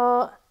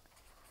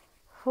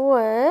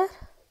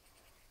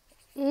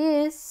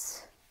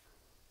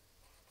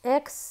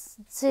x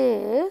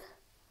j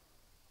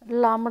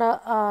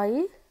lambda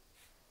I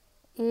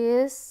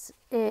is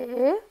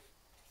a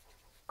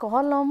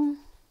column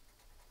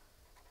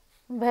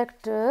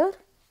vector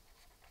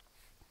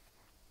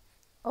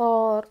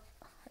or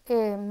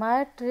a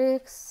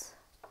matrix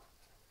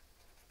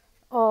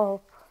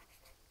of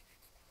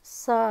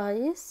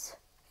size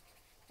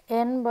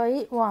n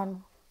by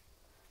 1.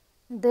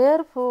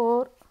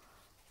 Therefore,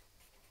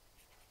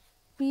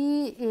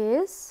 P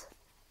is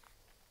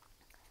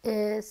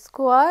a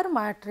square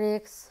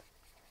matrix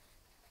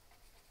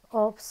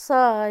of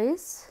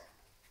size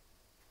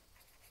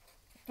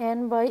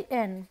n by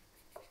n.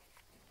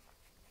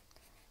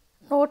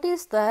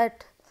 Notice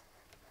that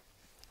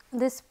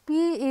this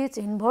P is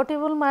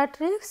invertible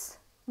matrix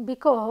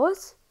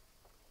because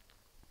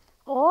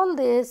all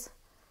these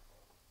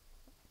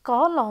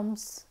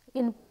columns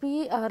in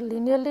P are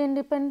linearly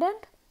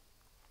independent,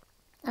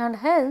 and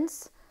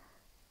hence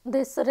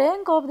this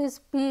rank of this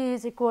P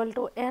is equal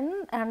to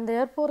n, and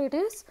therefore, it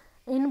is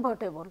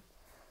invertible.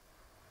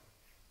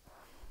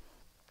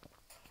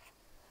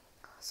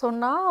 So,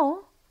 now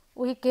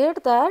we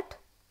get that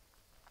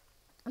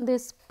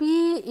this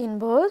P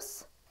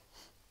inverse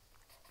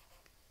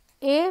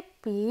A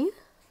P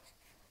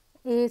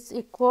is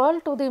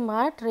equal to the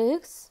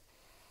matrix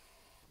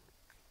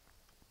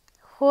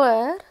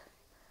where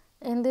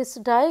in this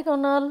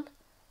diagonal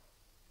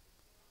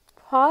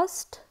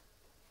first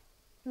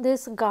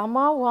this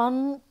gamma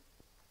 1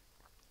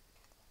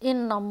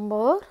 in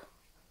number,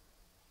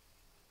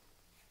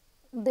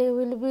 they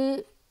will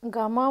be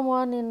gamma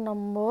 1 in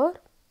number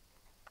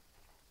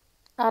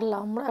or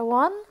lambda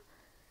 1,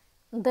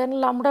 then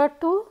lambda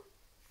 2,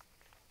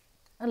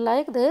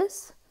 like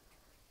this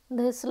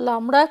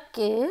lambda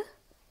k,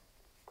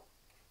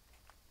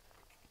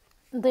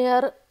 they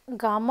are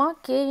gamma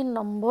k in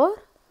number,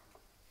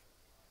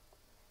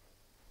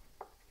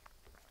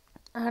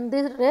 and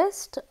the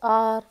rest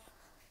are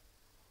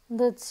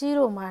the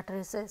 0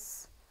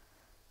 matrices.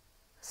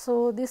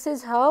 So, this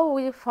is how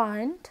we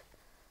find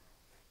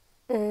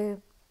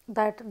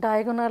that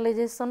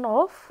diagonalization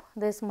of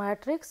this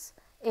matrix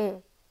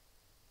A.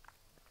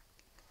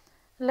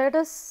 Let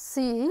us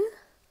see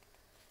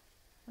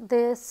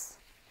this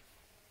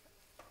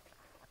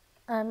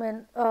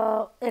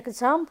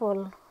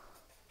example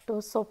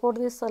to support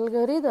this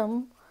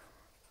algorithm.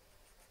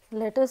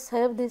 Let us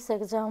have this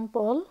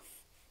example.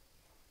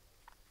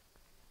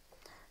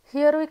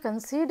 Here we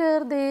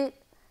consider the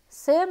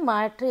same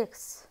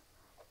matrix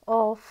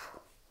of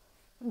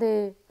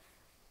the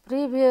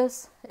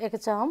previous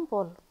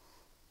example.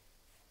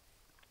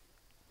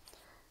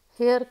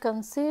 Here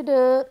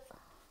consider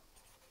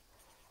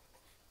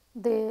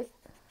the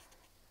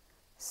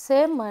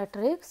same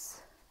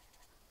matrix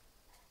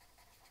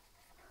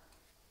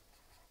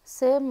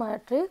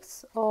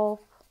of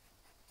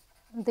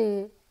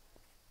the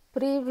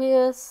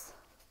previous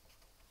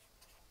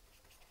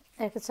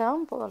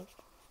example,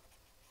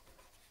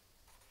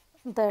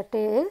 that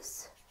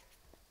is,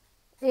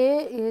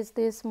 A is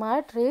this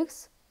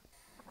matrix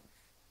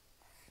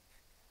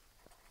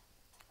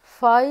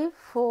 5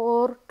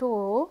 4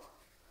 2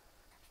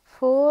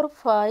 4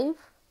 5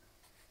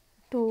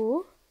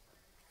 2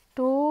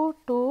 2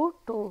 2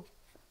 2,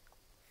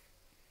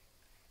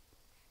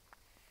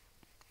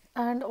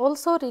 and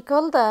also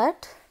recall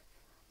that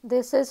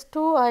this is 2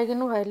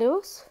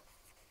 eigenvalues.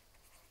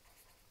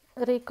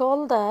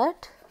 Recall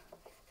that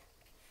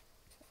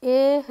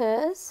A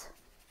has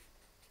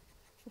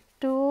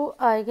 2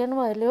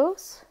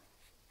 eigenvalues,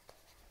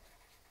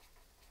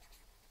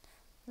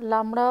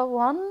 lambda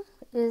 1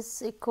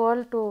 is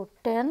equal to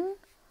 10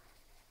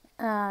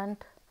 and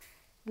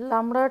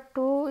lambda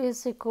 2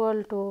 is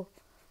equal to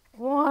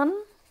 1,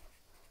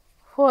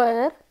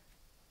 where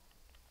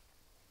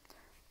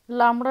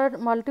lambda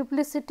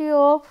multiplicity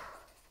of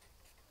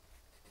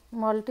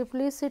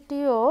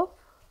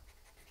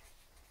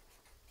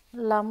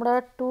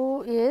lambda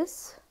 2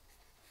 is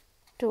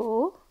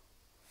 2,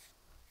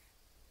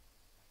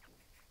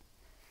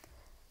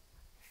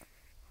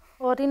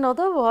 or in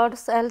other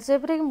words,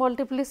 algebraic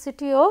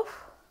multiplicity of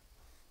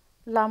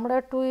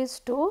lambda 2 is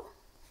 2.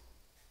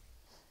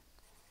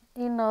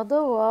 In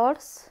other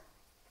words,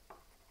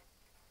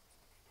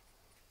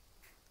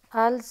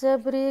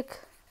 algebraic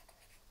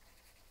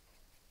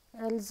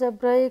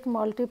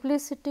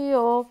multiplicity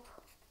of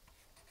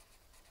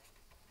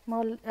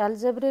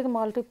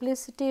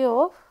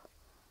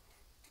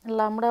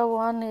lambda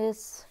 1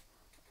 is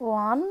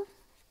 1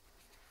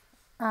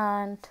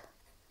 and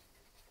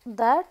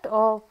that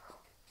of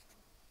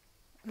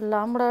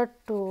lambda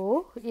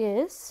 2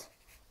 is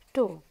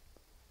 2.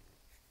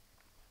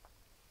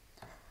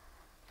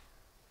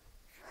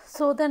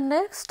 So, then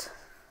next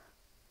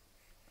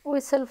we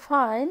shall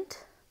find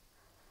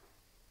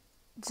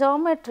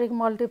geometric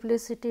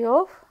multiplicity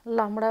of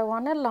lambda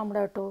 1 and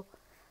lambda 2.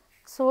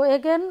 So,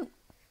 again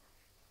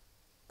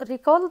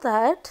recall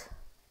that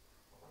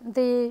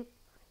the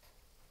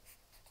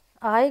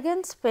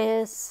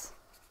eigenspace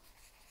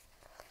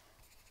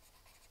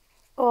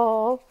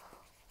of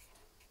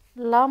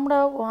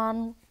lambda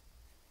 1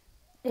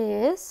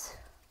 is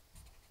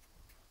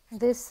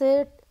this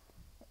set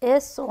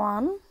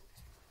S1,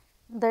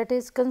 that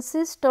is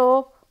consist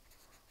of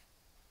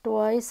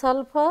twice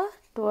alpha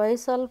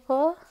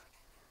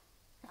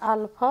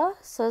alpha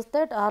such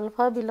that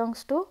alpha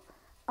belongs to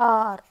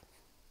R.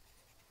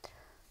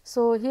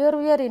 So, here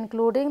we are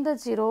including the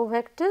 0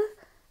 vector.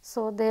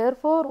 So,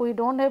 therefore, we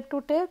do not have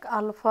to take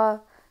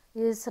alpha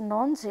is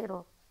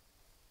non-zero.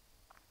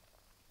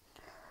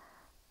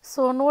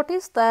 So,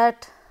 notice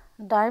that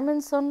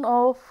dimension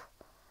of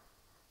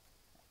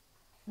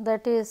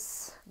that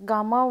is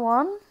gamma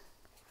 1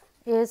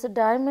 is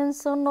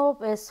dimension of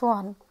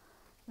S1,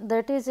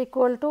 that is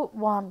equal to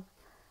 1.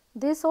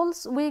 This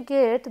also we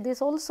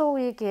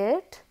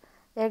get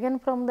again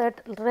from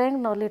that rank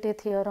nullity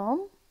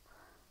theorem.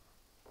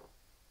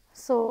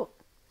 So,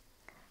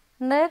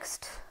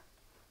 next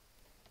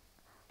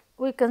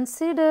we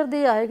consider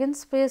the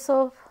eigenspace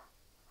of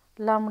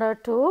lambda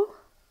 2.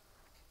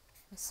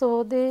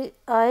 So, the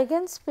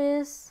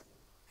eigenspace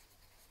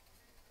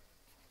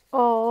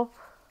of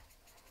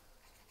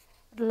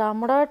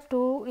lambda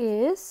 2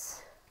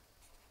 is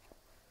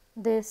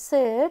the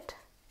set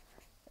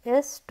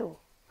S2.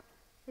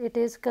 It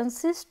is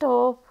consist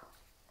of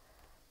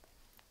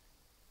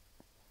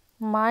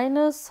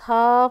minus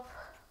half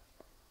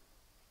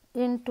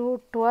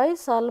into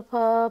twice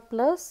alpha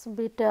plus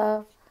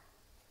beta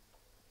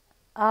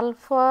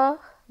alpha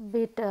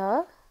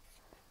beta.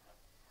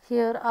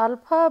 Here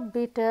alpha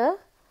beta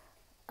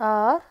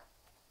are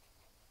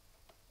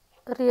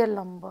real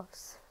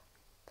numbers.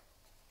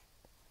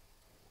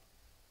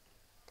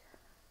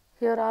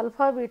 Here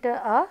alpha beta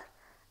are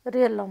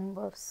real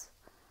numbers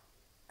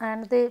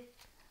and the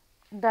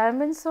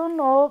dimension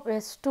of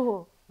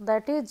S2,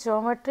 that is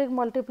geometric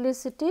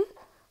multiplicity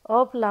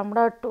of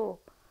lambda 2.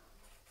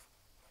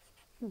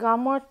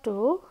 Gamma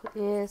 2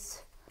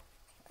 is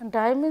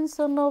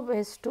dimension of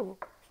S2,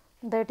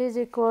 that is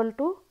equal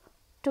to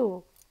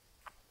 2.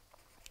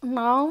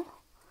 Now,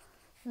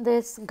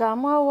 this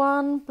gamma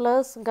 1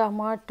 plus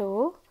gamma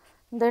 2,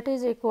 that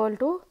is equal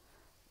to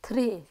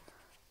 3,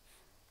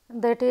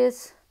 that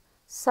is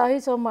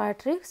size of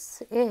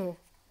matrix A,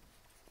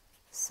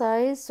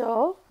 size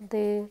of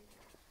the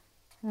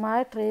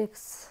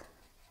matrix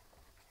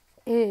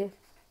A.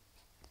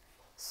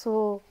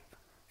 So,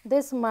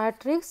 this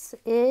matrix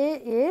A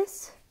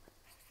is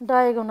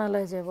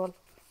diagonalizable.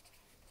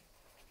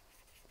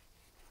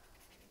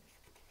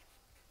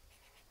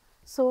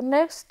 So,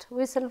 next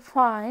we shall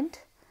find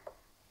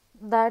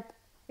that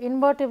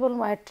invertible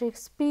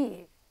matrix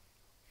P.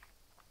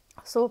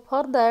 So,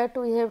 for that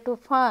we have to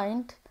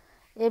find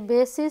a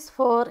basis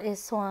for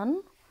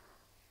S1.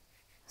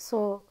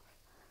 So,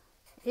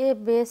 a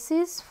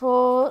basis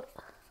for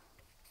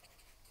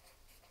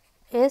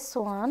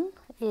S1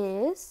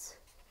 is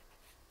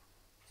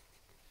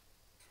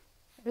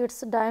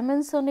its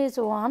dimension is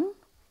 1.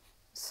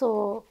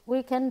 So,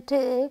 we can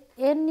take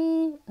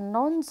any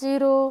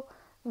non-zero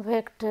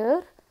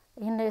vector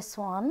in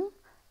S1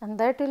 and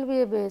that will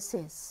be a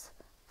basis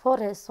for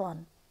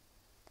S1.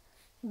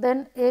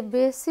 Then a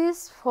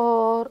basis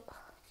for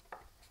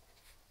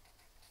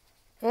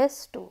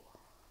S2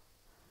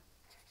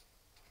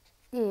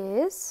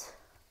 is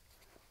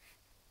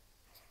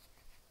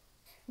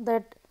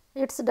that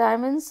its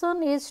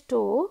dimension is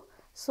 2.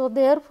 So,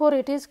 therefore,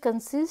 it is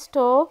consist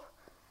of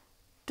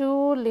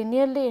two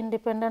linearly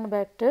independent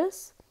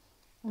vectors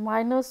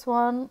minus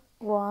 1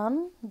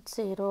 1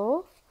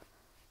 0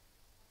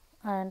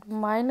 and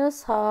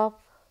minus half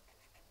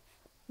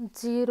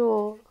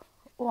 0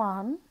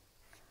 1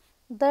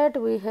 that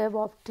we have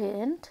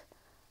obtained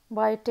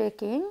by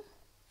taking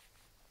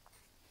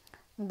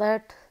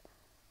that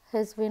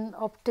has been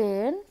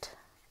obtained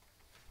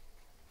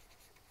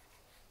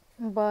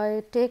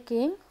by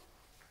taking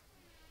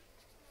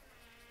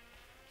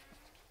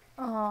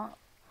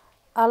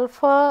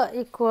alpha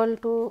equal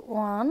to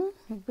 1,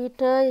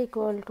 beta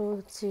equal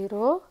to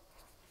 0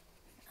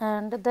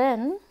 and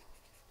then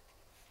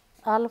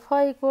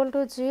alpha equal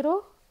to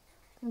 0,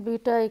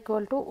 beta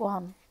equal to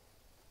 1.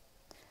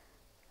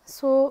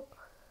 So,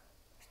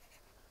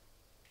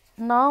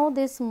 now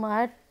this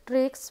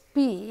matrix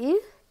P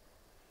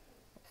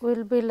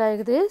will be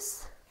like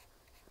this.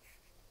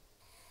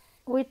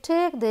 We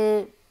take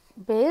the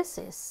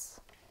bases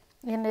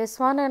in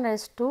S1 and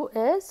S2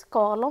 as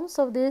columns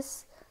of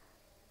this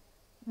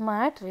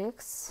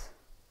matrix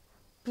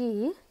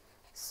P.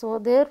 So,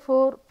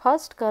 therefore,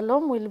 first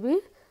column will be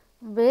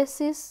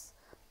basis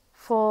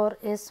for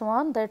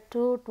S1, that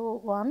 2 to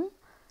 1,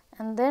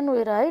 and then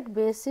we write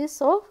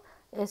basis of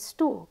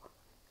S2.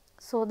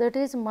 So, that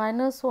is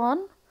minus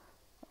 1,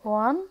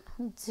 1,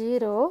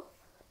 0,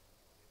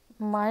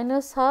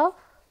 minus half,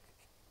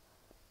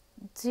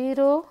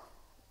 0,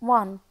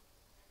 1.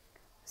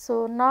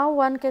 So, now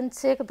one can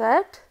check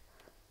that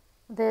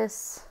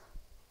this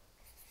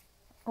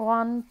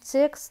one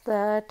checks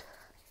that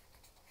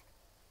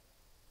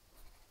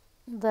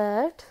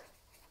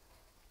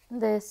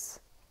this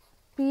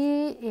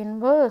P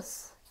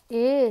inverse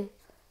A,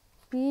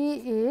 P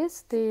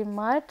is the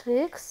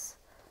matrix,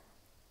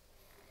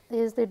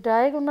 is the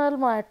diagonal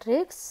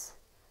matrix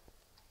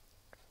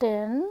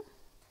 10,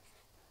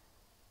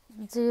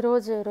 0,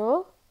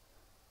 0,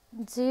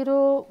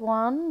 0,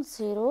 1,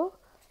 0,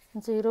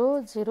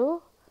 0,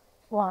 0,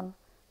 1.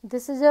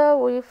 This is how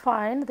we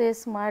find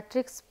this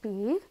matrix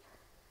P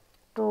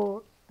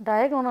to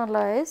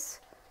diagonalize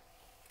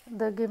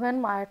the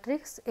given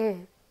matrix A.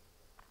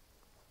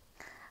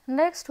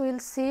 Next, we will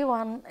see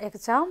one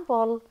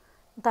example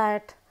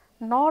that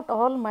not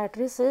all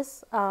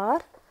matrices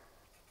are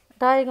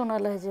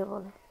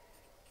diagonalizable.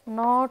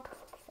 Not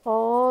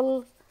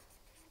all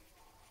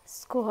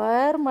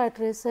square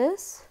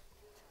matrices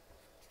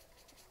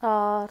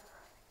are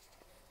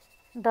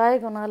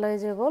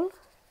diagonalizable.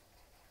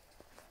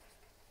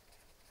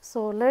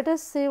 So, let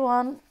us see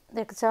one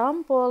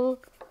example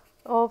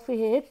of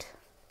it,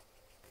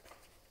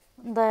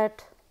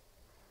 that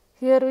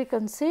here we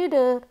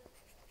consider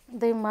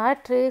the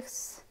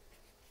matrix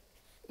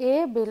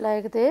A be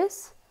like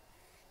this,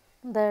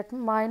 that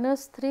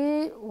minus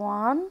 3,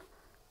 1,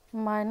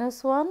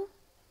 minus 1,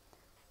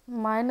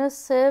 minus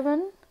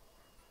 7,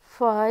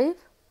 5,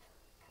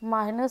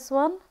 minus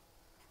 1,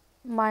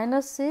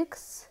 minus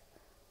 6,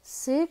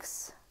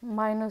 6,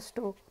 minus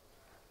 2.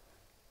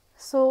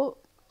 So,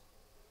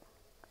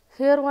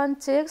 here one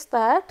checks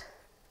that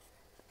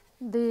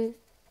the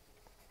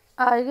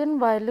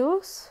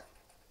eigenvalues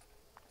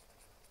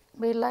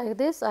be like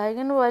this.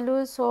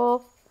 Eigenvalues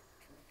of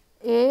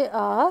A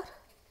are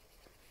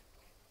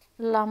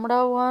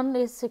lambda 1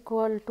 is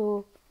equal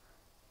to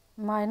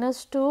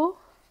minus 2,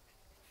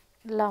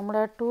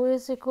 lambda 2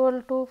 is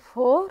equal to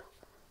 4,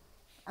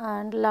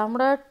 and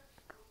lambda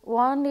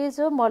 1 is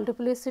a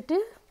multiplicity,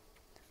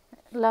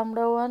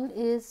 lambda 1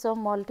 is a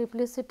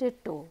multiplicity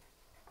 2.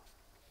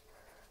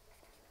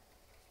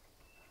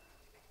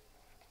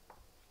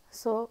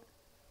 So,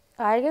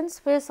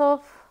 eigenspace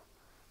of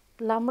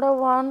lambda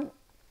 1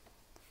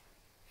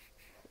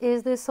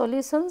 is the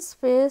solution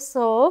space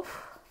of,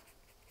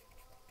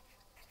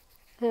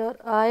 here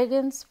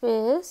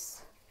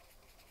eigenspace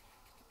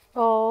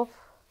of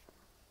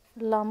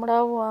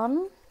lambda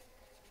 1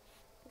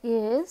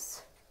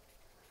 is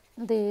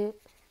the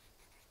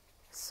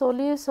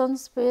solution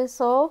space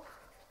of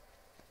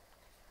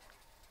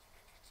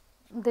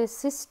the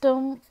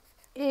system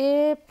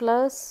A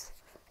plus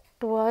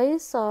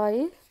twice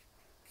I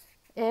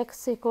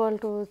x equal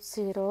to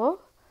 0.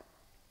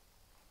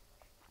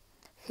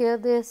 Here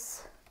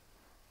this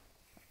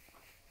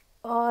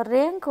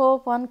rank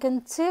of, one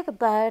can check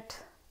that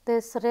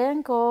this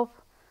rank of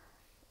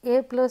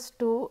A plus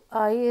 2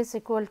 I is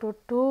equal to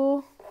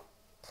 2.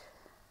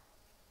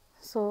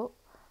 So,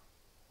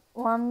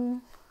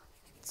 one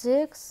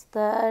checks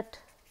that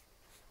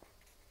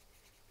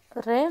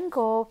rank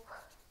of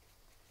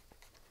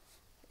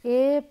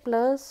A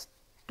plus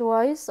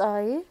twice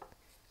I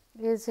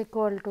is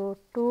equal to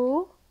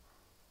 2.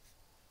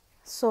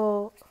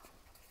 So,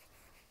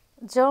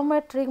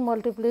 geometric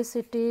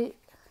multiplicity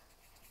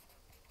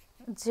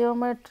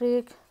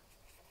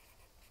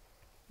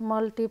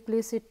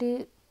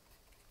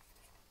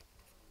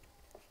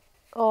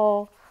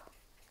of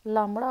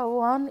lambda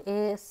 1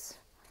 is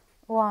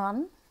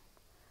 1.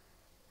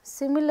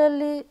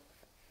 Similarly,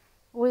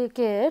 we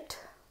get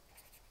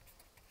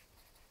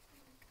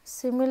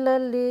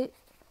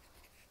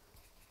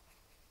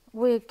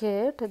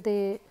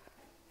the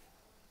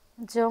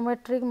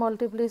geometric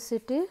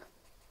multiplicity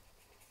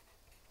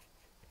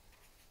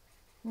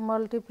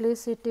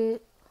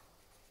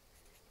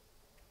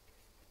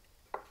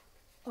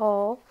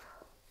of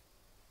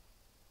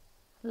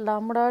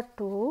lambda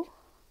 2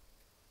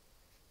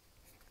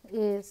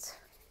 is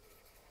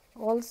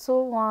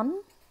also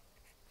 1.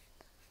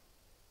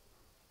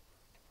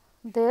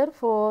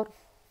 Therefore,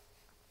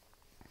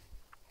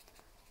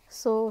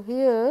 so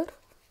here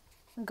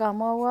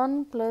gamma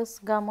 1 plus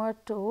gamma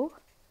 2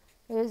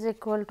 is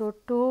equal to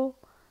 2,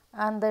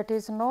 and that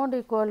is not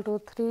equal to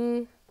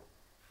 3.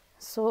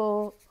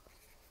 So,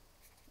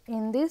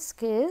 in this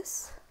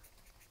case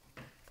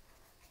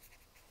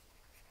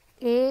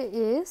A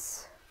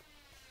is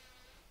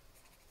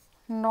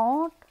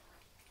not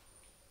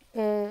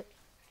a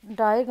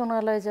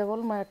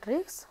diagonalizable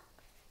matrix,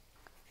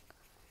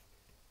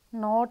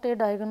 not a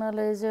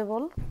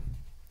diagonalizable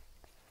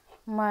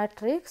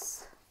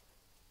matrix,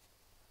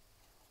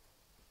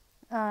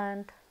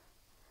 and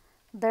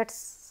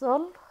that's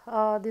all.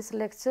 This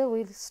lecture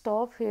will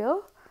stop here,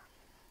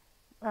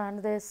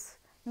 and this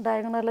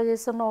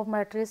diagonalization of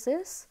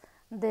matrices,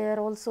 they are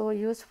also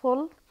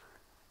useful,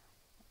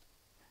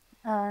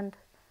 and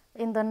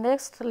in the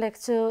next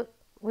lecture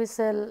we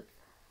shall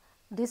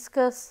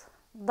discuss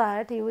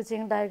that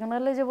using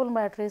diagonalizable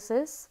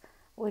matrices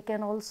we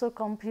can also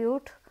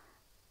compute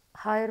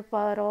higher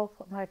power of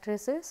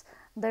matrices.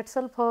 That's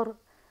all for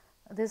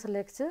this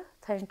lecture.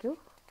 Thank you.